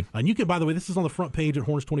 Okay. And you can, by the way, this is on the front page at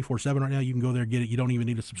Horns 24/7 right now. You can go there and get it. You don't even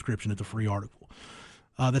need a subscription. It's a free article.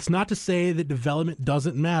 That's not to say that development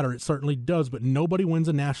doesn't matter. It certainly does, but nobody wins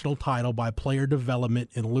a national title by player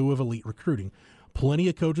development in lieu of elite recruiting. Plenty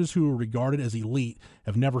of coaches who are regarded as elite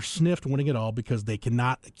have never sniffed winning it all because they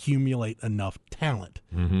cannot accumulate enough talent.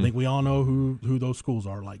 I think we all know who those schools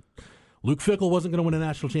are. Like Luke Fickell wasn't going to win a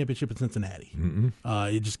national championship at Cincinnati.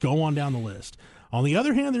 You just go on down the list. On the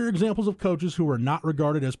other hand, there are examples of coaches who are not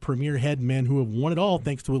regarded as premier head men who have won it all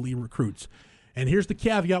thanks to elite recruits. And here's the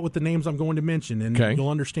caveat with the names I'm going to mention, and you'll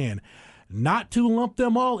understand. Not to lump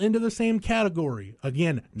them all into the same category.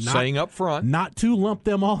 Again, saying up front. Not to lump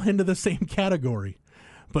them all into the same category.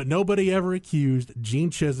 But nobody ever accused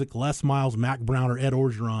Gene Chizik, Les Miles, Mac Brown, or Ed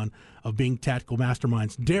Orgeron of being tactical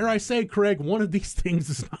masterminds. Dare I say, Craig, one of these things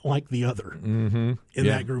is not like the other in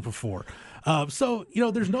that group of four. So,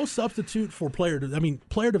 there's no substitute for player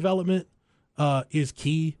development is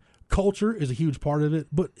key. Culture is a huge part of it,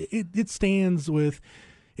 but it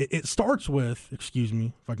starts with, excuse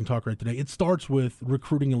me, if I can talk right today, it starts with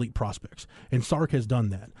recruiting elite prospects, and Sark has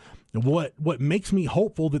done that. And what makes me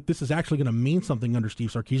hopeful that this is actually going to mean something under Steve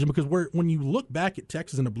Sarkisian, because when you look back at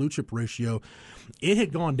Texas and the blue chip ratio, it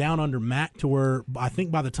had gone down under Mac to where I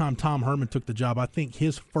think by the time Tom Herman took the job, I think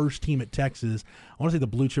his first team at Texas, I want to say the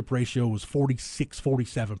blue chip ratio was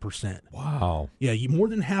 47%. Wow. Yeah, more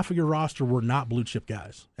than half of your roster were not blue chip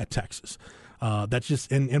guys at Texas. That's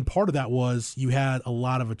just and part of that was you had a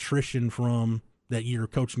lot of attrition from that year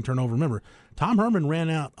coaching turnover. Remember, Tom Herman ran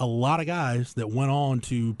out a lot of guys that went on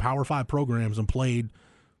to Power 5 programs and played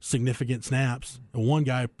significant snaps. And one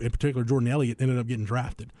guy in particular, Jordan Elliott, ended up getting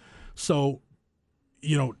drafted. So,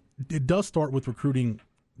 it does start with recruiting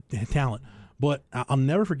talent. But I'll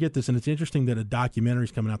never forget this, and it's interesting that a documentary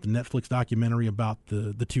is coming out, the Netflix documentary about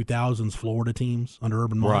the 2000s Florida teams under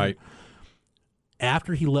Urban Meyer. Right.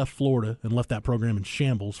 After he left Florida and left that program in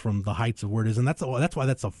shambles from the heights of where it is, and that's why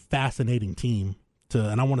that's a fascinating team.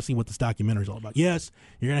 And I want to see what this documentary is all about. Yes,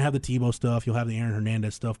 you're going to have the Tebow stuff, you'll have the Aaron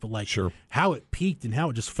Hernandez stuff, but how it peaked and how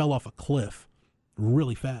it just fell off a cliff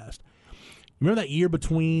really fast. Remember that year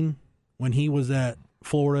between when he was at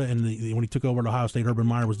Florida and when he took over at Ohio State, Urban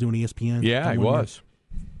Meyer was doing ESPN? Yeah, he was.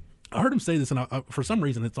 I heard him say this, and for some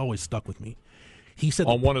reason it's always stuck with me. He said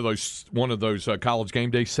on one of those college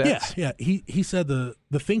game day sets. Yeah. He said the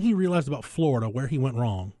thing he realized about Florida, where he went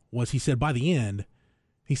wrong, was he said by the end,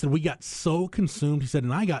 he said we got so consumed. He said,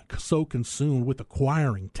 and I got so consumed with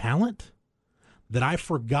acquiring talent that I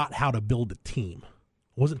forgot how to build a team.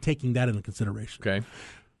 I wasn't taking that into consideration. Okay.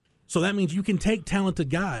 So that means you can take talented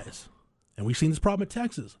guys, and we've seen this problem at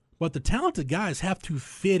Texas. But the talented guys have to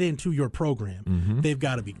fit into your program. Mm-hmm. They've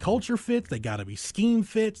got to be culture fits. They got to be scheme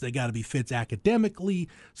fits. They got to be fits academically,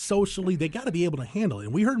 socially. They got to be able to handle it.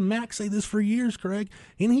 And we heard Mac say this for years, Craig.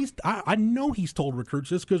 And I know he's told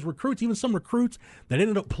recruits this because recruits, even some recruits that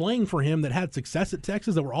ended up playing for him that had success at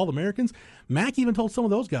Texas that were All-Americans, Mac even told some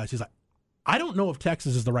of those guys, he's like, I don't know if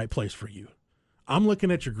Texas is the right place for you. I'm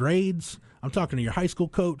looking at your grades. I'm talking to your high school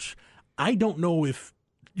coach. I don't know if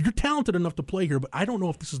you're talented enough to play here, but I don't know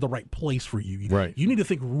if this is the right place for you. Right. You need to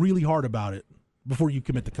think really hard about it before you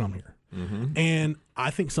commit to come here. Mm-hmm. And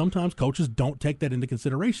I think sometimes coaches don't take that into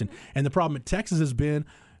consideration. And the problem at Texas has been,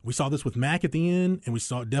 we saw this with Mac at the end, and we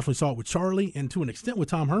definitely saw it with Charlie, and to an extent with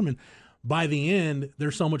Tom Herman. By the end,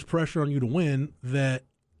 there's so much pressure on you to win that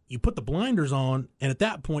you put the blinders on, and at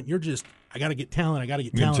that point, you're just, I got to get talent, I got to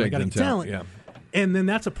get talent, I got to get talent. Yeah. And then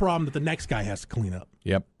that's a problem that the next guy has to clean up.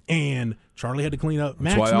 Yep. And Charlie had to clean up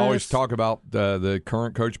Mac's That's why I always mess. talk about the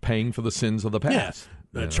current coach paying for the sins of the past.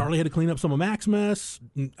 Yeah. Charlie had to clean up some of Mac's mess.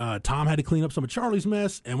 Tom had to clean up some of Charlie's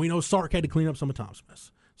mess. And we know Sark had to clean up some of Tom's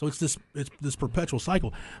mess. So it's this perpetual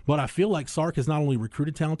cycle. But I feel like Sark has not only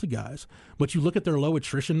recruited talented guys, but you look at their low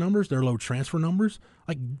attrition numbers, their low transfer numbers.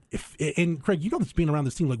 Like, and Craig, you know this being around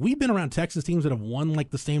this team. Like, we've been around Texas teams that have won like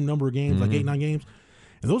the same number of games, like 8-9 games.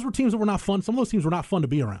 And those were teams that were not fun. Some of those teams were not fun to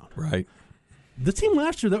be around. Right. The team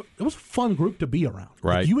last year, it was a fun group to be around.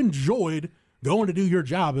 Right. Like, you enjoyed going to do your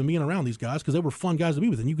job and being around these guys because they were fun guys to be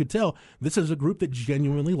with. And you could tell this is a group that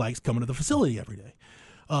genuinely likes coming to the facility every day.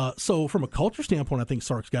 So from a culture standpoint, I think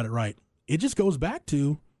Sark's got it right. It just goes back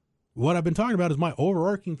to what I've been talking about is my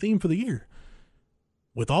overarching theme for the year.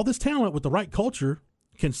 With all this talent, with the right culture,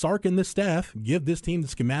 can Sark and this staff give this team the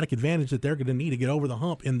schematic advantage that they're going to need to get over the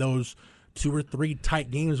hump in those 2 or 3 tight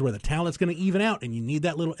games where the talent's going to even out and you need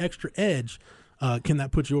that little extra edge? Can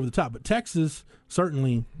that put you over the top? But Texas,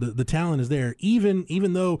 certainly the talent is there. Even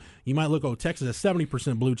though you might look, Texas has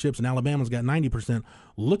 70% blue chips and Alabama's got 90%.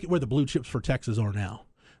 Look at where the blue chips for Texas are now.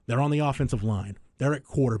 They're on the offensive line. They're at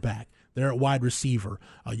quarterback. They're at wide receiver.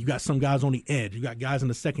 You got some guys on the edge. You got guys in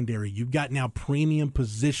the secondary. You've got now premium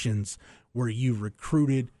positions where you've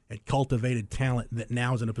recruited and cultivated talent that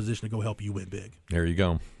now is in a position to go help you win big. There you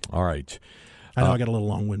go. All right. I know I got a little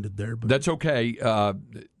long-winded there. But That's okay.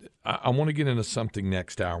 I want to get into something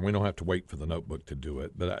next hour. We don't have to wait for the notebook to do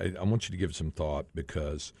it, but I want you to give some thought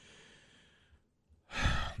because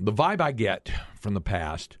the vibe I get from the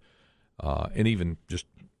past, and even just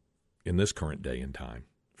in this current day and time,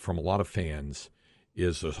 from a lot of fans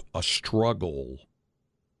is a struggle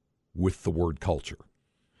with the word culture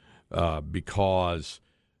because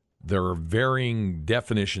there are varying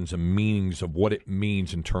definitions and meanings of what it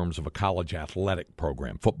means in terms of a college athletic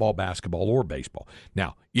program, football, basketball, or baseball.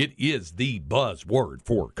 Now, it is the buzzword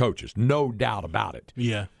for coaches, no doubt about it.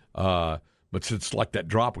 Yeah. But it's like that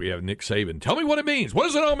drop we have, Nick Saban. Tell me what it means. What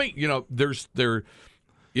does it all mean? You know,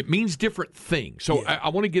 it means different things. So yeah. I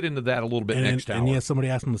want to get into that a little bit next hour. And yeah, somebody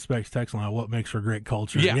asked on the Specs text line, what makes for great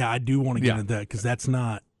culture? Yeah. I do want to get into that because that's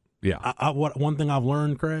not. Yeah. One thing I've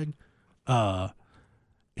learned, Craig,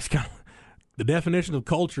 it's kind of the definition of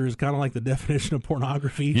culture is kind of like the definition of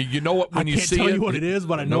pornography. You know what when you see it. I can't tell you what it is,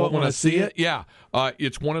 but I know it when I see it. Yeah,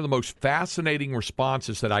 it's one of the most fascinating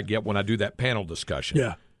responses that I get when I do that panel discussion.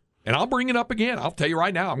 Yeah. And I'll bring it up again. I'll tell you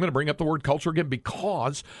right now, I'm going to bring up the word culture again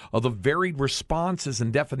because of the varied responses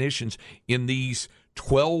and definitions in these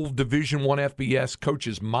 12 Division I FBS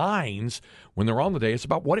coaches' minds when they're on the day. It's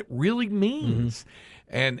about what it really means.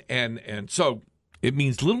 And so it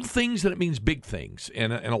means little things and it means big things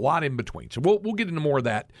and a lot in between. So we'll get into more of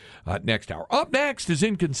that next hour. Up next is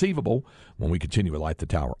Inconceivable when we continue with Light the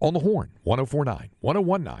Tower on the Horn, 104.9,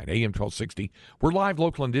 101.9, AM 1260. We're live,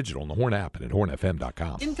 local, and digital on the Horn app and at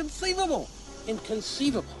hornfm.com. Inconceivable.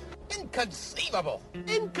 Inconceivable. Inconceivable.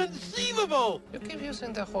 Inconceivable. You keep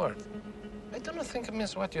using the word. I do not think it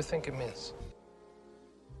means what you think it means.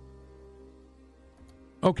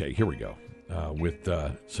 Okay, here we go. With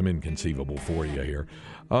some Inconceivable for you here.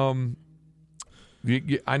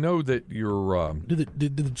 I know that you're... Do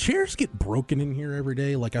the chairs get broken in here every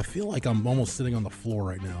day? Like, I feel like I'm almost sitting on the floor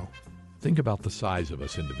right now. Think about the size of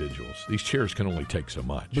us individuals. These chairs can only take so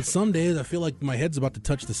much. But some days I feel like my head's about to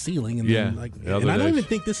touch the ceiling. And Yeah. then, and I don't even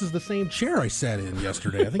think this is the same chair I sat in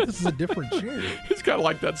yesterday. I think this is a different chair. It's kind of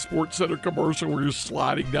like that Sports Center commercial where you're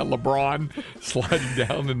sliding down, LeBron sliding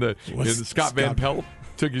down in the Scott Van Pelt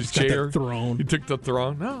took his chair. That throne. He took the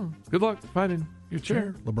throne. No, good luck finding your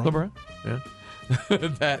chair. LeBron.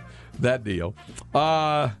 Yeah. that deal.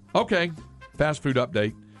 Okay, fast food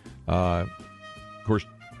update. Of course,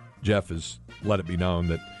 Jeff has let it be known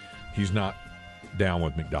that he's not down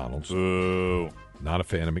with McDonald's. Boo. Not a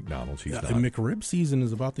fan of McDonald's. He's not. And McRib season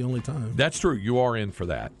is about the only time. That's true. You are in for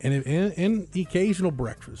that. And the occasional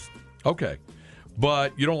breakfast. Okay.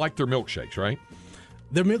 But you don't like their milkshakes, right?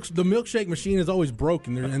 The milkshake machine is always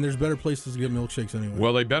broken, and there's better places to get milkshakes anyway.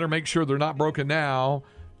 Well, they better make sure they're not broken now.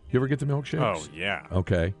 You ever get the milkshakes? Oh, yeah.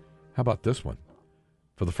 Okay. How about this one?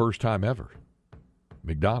 For the first time ever,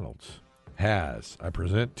 McDonald's has, I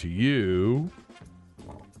present to you,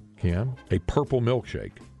 Cam, a purple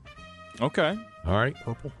milkshake. Okay. All right?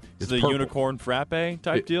 Purple? It's a unicorn frappe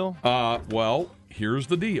type deal? Well, here's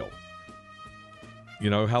the deal. You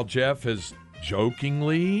know how Jeff has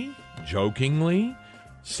jokingly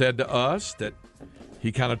said to us that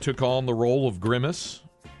he kind of took on the role of Grimace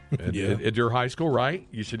at your high school, right?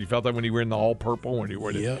 You said you felt that when you were in the all purple. When you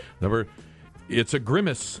were it's a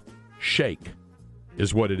Grimace shake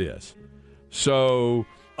is what it is. So...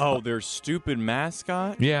 Oh, their stupid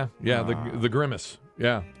mascot? Yeah, the Grimace.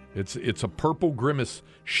 Yeah. It's a purple Grimace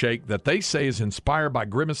shake that they say is inspired by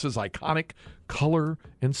Grimace's iconic color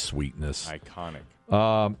and sweetness. Iconic.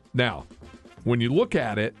 Now, when you look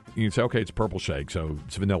at it, you can say, okay, it's a purple shake, so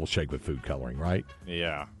it's a vanilla shake with food coloring, right?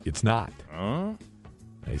 Yeah. It's not. Huh?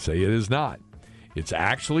 They say it is not. It's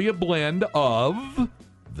actually a blend of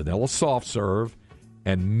vanilla soft serve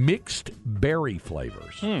and mixed berry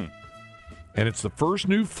flavors. And it's the first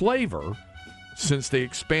new flavor since they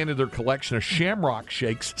expanded their collection of Shamrock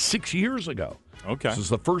shakes 6 years ago. Okay. This is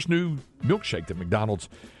the first new milkshake that McDonald's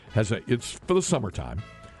has. It's for the summertime.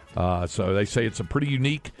 So they say it's a pretty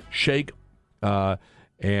unique shake.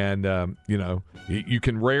 And you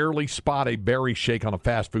can rarely spot a berry shake on a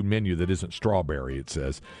fast food menu that isn't strawberry, it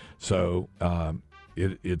says. So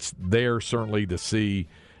it's there certainly to see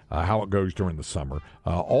how it goes during the summer.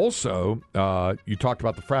 Also, you talked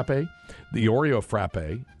about the frappe. The Oreo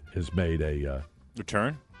frappe has made a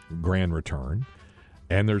grand return.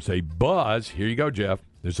 And there's a buzz. Here you go, Jeff.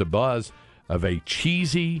 There's a buzz of a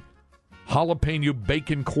cheesy jalapeno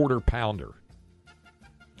bacon quarter pounder.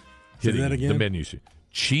 Say that again? The menu.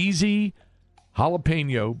 Cheesy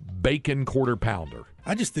jalapeno bacon quarter pounder.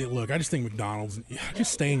 I just think McDonald's,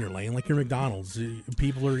 just stay in your lane like you're McDonald's.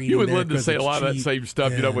 People are eating. You would there love to say a lot of that cheap, same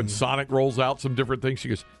stuff. You know, when Sonic rolls out some different things, she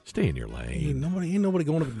goes, stay in your lane. Ain't nobody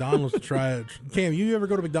going to McDonald's to try it. Cam, you ever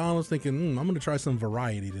go to McDonald's thinking, I'm going to try some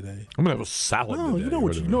variety today? I'm going to have a salad today. You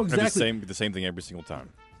know exactly. The same thing every single time.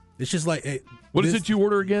 It's just like, what is it you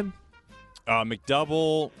order again?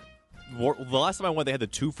 McDouble. The last time I went, they had the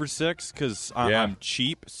 2 for $6 because I'm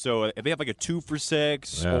cheap. So if they have like a 2 for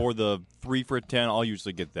 $6 or the 3 for $10, I'll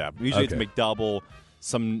usually get that. But usually it's McDouble,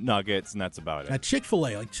 some nuggets, and that's about it. At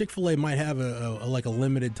Chick-fil-A might have a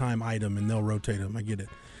limited time item, and they'll rotate them. I get it.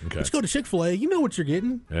 Okay. Let's go to Chick-fil-A. You know what you're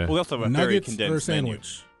getting. Yeah. Well, they also have a very Nuggets condensed or a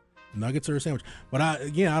sandwich. Nuggets or a sandwich. But I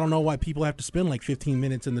don't know why people have to spend like 15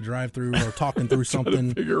 minutes in the drive-thru or talking through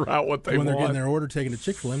something. Figure out what they when they're want. getting their order taken to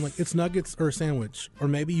Chick-fil-A. I'm like, it's nuggets or a sandwich, or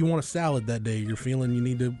maybe you want a salad that day. You're feeling you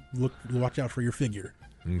need to watch out for your figure.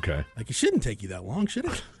 Okay. Like it shouldn't take you that long, should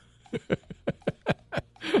it?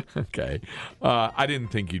 Okay. I didn't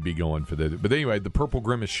think you'd be going for that. But anyway, the Purple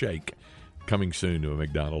Grimace Shake coming soon to a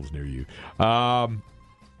McDonald's near you.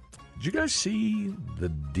 Did you guys see the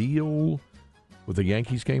deal with the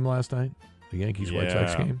Yankees game last night? The Yankees-White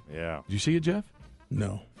Sox game? Yeah. Did you see it, Jeff?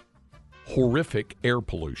 No. Horrific air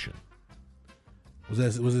pollution. Was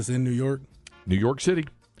this in New York? New York City.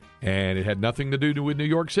 And it had nothing to do with New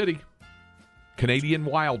York City. Canadian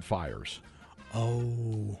wildfires.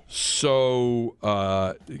 Oh. So,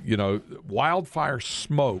 wildfire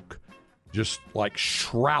smoke just like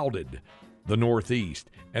shrouded the Northeast.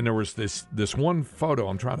 And there was this one photo.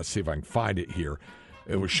 I'm trying to see if I can find it here.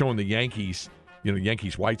 It was showing the Yankees,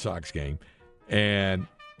 Yankees-White Sox game. And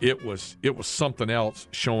it was something else,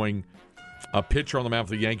 showing a picture on the map of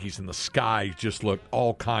the Yankees, and the sky just looked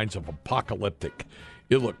all kinds of apocalyptic.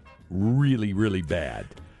 It looked really, really bad.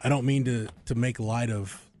 I don't mean to make light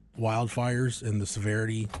of wildfires and the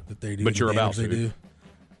severity that they do. But you're about to. Do.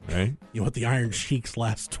 Right? You know what the Iron Sheik's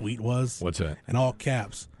last tweet was? What's that? In all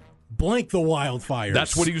caps. Blank the wildfires.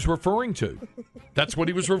 That's what he was referring to.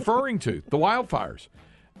 The wildfires.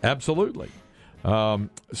 Absolutely. So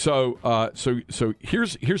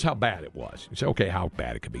here's how bad it was. You say, okay, how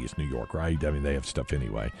bad it could be? It's New York, right? I mean, they have stuff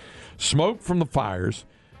anyway. Smoke from the fires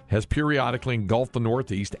has periodically engulfed the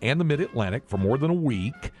Northeast and the Mid-Atlantic for more than a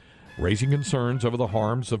week, raising concerns over the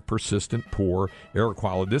harms of persistent poor air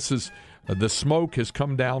quality. The smoke has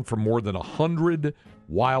come down from more than 100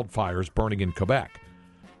 wildfires burning in Quebec.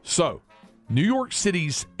 So, New York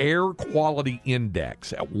City's air quality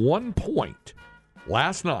index at one point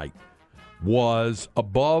last night was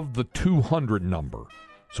above the 200 number.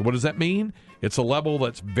 So what does that mean? It's a level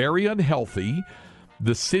that's very unhealthy.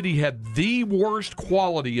 The city had the worst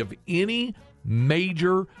quality of any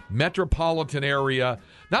major metropolitan area,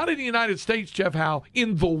 not in the United States, Jeff Howe,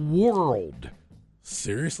 in the world.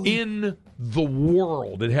 Seriously? In the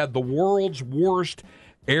world. It had the world's worst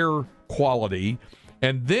air quality.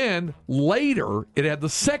 And then later, it had the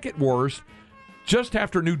second worst just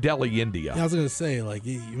after New Delhi, India. I was going to say, like,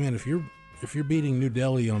 man, if you're beating New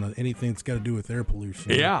Delhi on anything that's got to do with air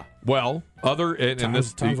pollution. Yeah. Well,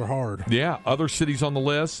 times are hard. Yeah. Other cities on the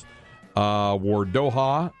list were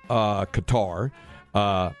Doha, Qatar,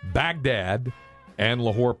 Baghdad, and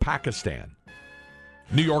Lahore, Pakistan.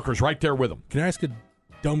 New Yorkers right there with them. Can I ask a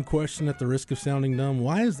dumb question at the risk of sounding dumb?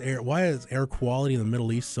 Why is air quality in the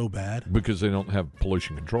Middle East so bad? Because they don't have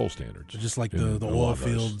pollution control standards. Just like the oil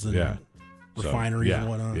fields and refineries and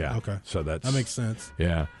whatnot. Yeah. Okay. So that makes sense.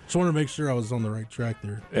 Yeah. Just wanted to make sure I was on the right track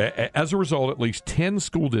there. As a result, at least 10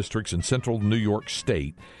 school districts in central New York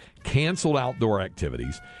State canceled outdoor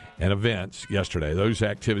activities and events yesterday. Those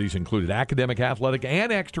activities included academic, athletic,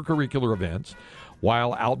 and extracurricular events,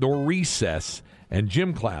 while outdoor recess and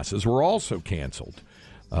gym classes were also canceled.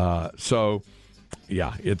 It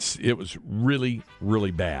was really,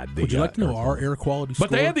 really bad. Would you like to know our air quality score?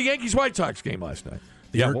 But they had the Yankees-White Sox game last night.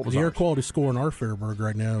 The air quality score in our Fairburg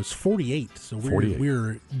right now is 48, so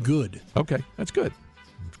we're good. Okay, that's good.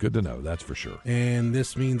 It's good to know, that's for sure. And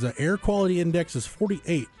this means air quality index is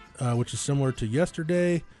 48, which is similar to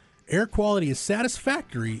yesterday. Air quality is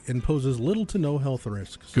satisfactory and poses little to no health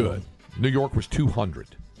risk. So. Good. New York was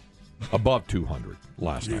 200, above 200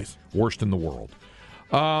 last night. Worst in the world.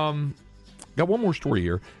 Got one more story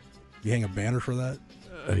here. You hang a banner for that?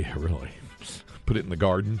 Yeah, really. Put it in the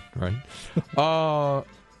garden, right?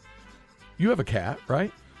 You have a cat,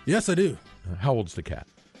 right? Yes, I do. How old's the cat?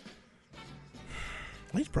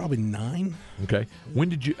 He's probably 9. Okay.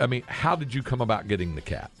 How did you come about getting the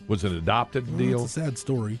cat? Was it an adopted deal? It's a sad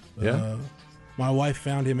story. Yeah. My wife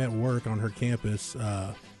found him at work on her campus,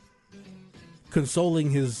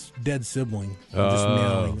 consoling his dead sibling, just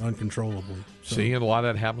meowing uncontrollably. So. See, and a lot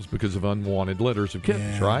of that happens because of unwanted litters of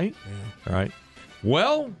kittens, right? Yeah. All right.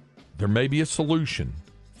 Well, there may be a solution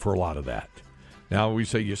for a lot of that. Now, we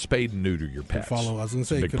say you spade and neuter your pets. I was going to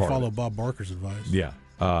say, you could follow Bob Barker's advice. Yeah.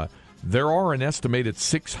 There are an estimated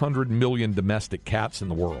 600 million domestic cats in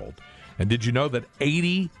the world. And did you know that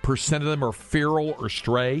 80% of them are feral or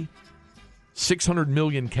stray? 600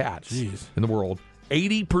 million cats in the world.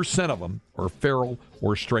 80% of them are feral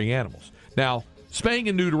or stray animals. Now, spaying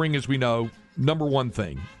and neutering, as we know, number one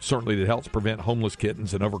thing, certainly that helps prevent homeless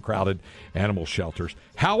kittens and overcrowded animal shelters.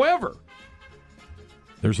 However,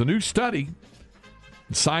 there's a new study.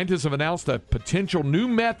 Scientists have announced a potential new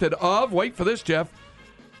method of, wait for this, Jeff,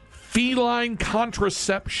 feline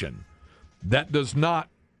contraception that does not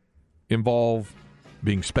involve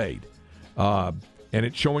being spayed. And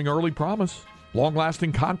it's showing early promise.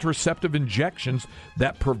 Long-lasting contraceptive injections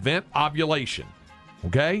that prevent ovulation.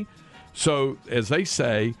 Okay? So, as they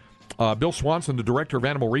say, Bill Swanson, the director of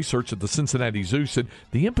animal research at the Cincinnati Zoo, said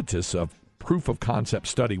the impetus of proof-of-concept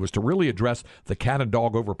study was to really address the cat and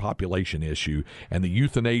dog overpopulation issue and the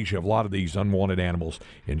euthanasia of a lot of these unwanted animals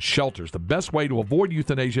in shelters. The best way to avoid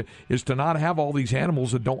euthanasia is to not have all these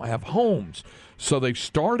animals that don't have homes. So they've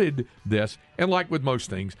started this, and like with most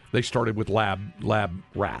things, they started with lab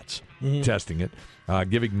rats, testing it,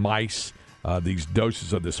 giving mice these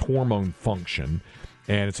doses of this hormone function.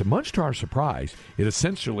 And it's much to our surprise, it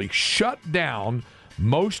essentially shut down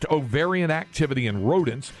most ovarian activity in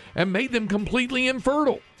rodents and made them completely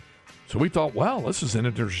infertile. So we thought, well, this is an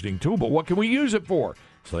interesting tool, but what can we use it for?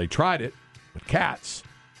 So they tried it with cats,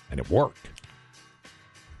 and it worked.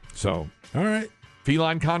 So, all right,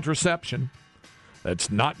 feline contraception. That's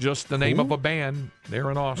not just the name of a band there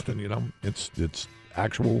in Austin, you know. It's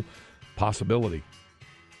actual possibility.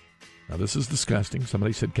 Now, this is disgusting.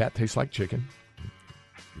 Somebody said cat tastes like chicken.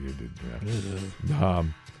 You did, yeah.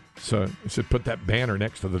 So I said, put that banner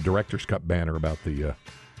next to the Director's Cup banner about the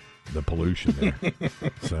pollution there.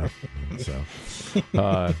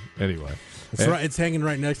 Anyway, that's right. It's hanging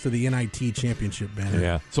right next to the NIT championship banner.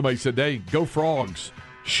 Yeah. Somebody said, "Hey, go Frogs!"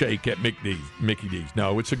 Shake at Mickey D's.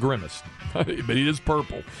 No, it's a grimace, but it is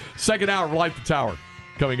purple. Second hour of Light the Tower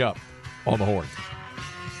coming up on the Horns.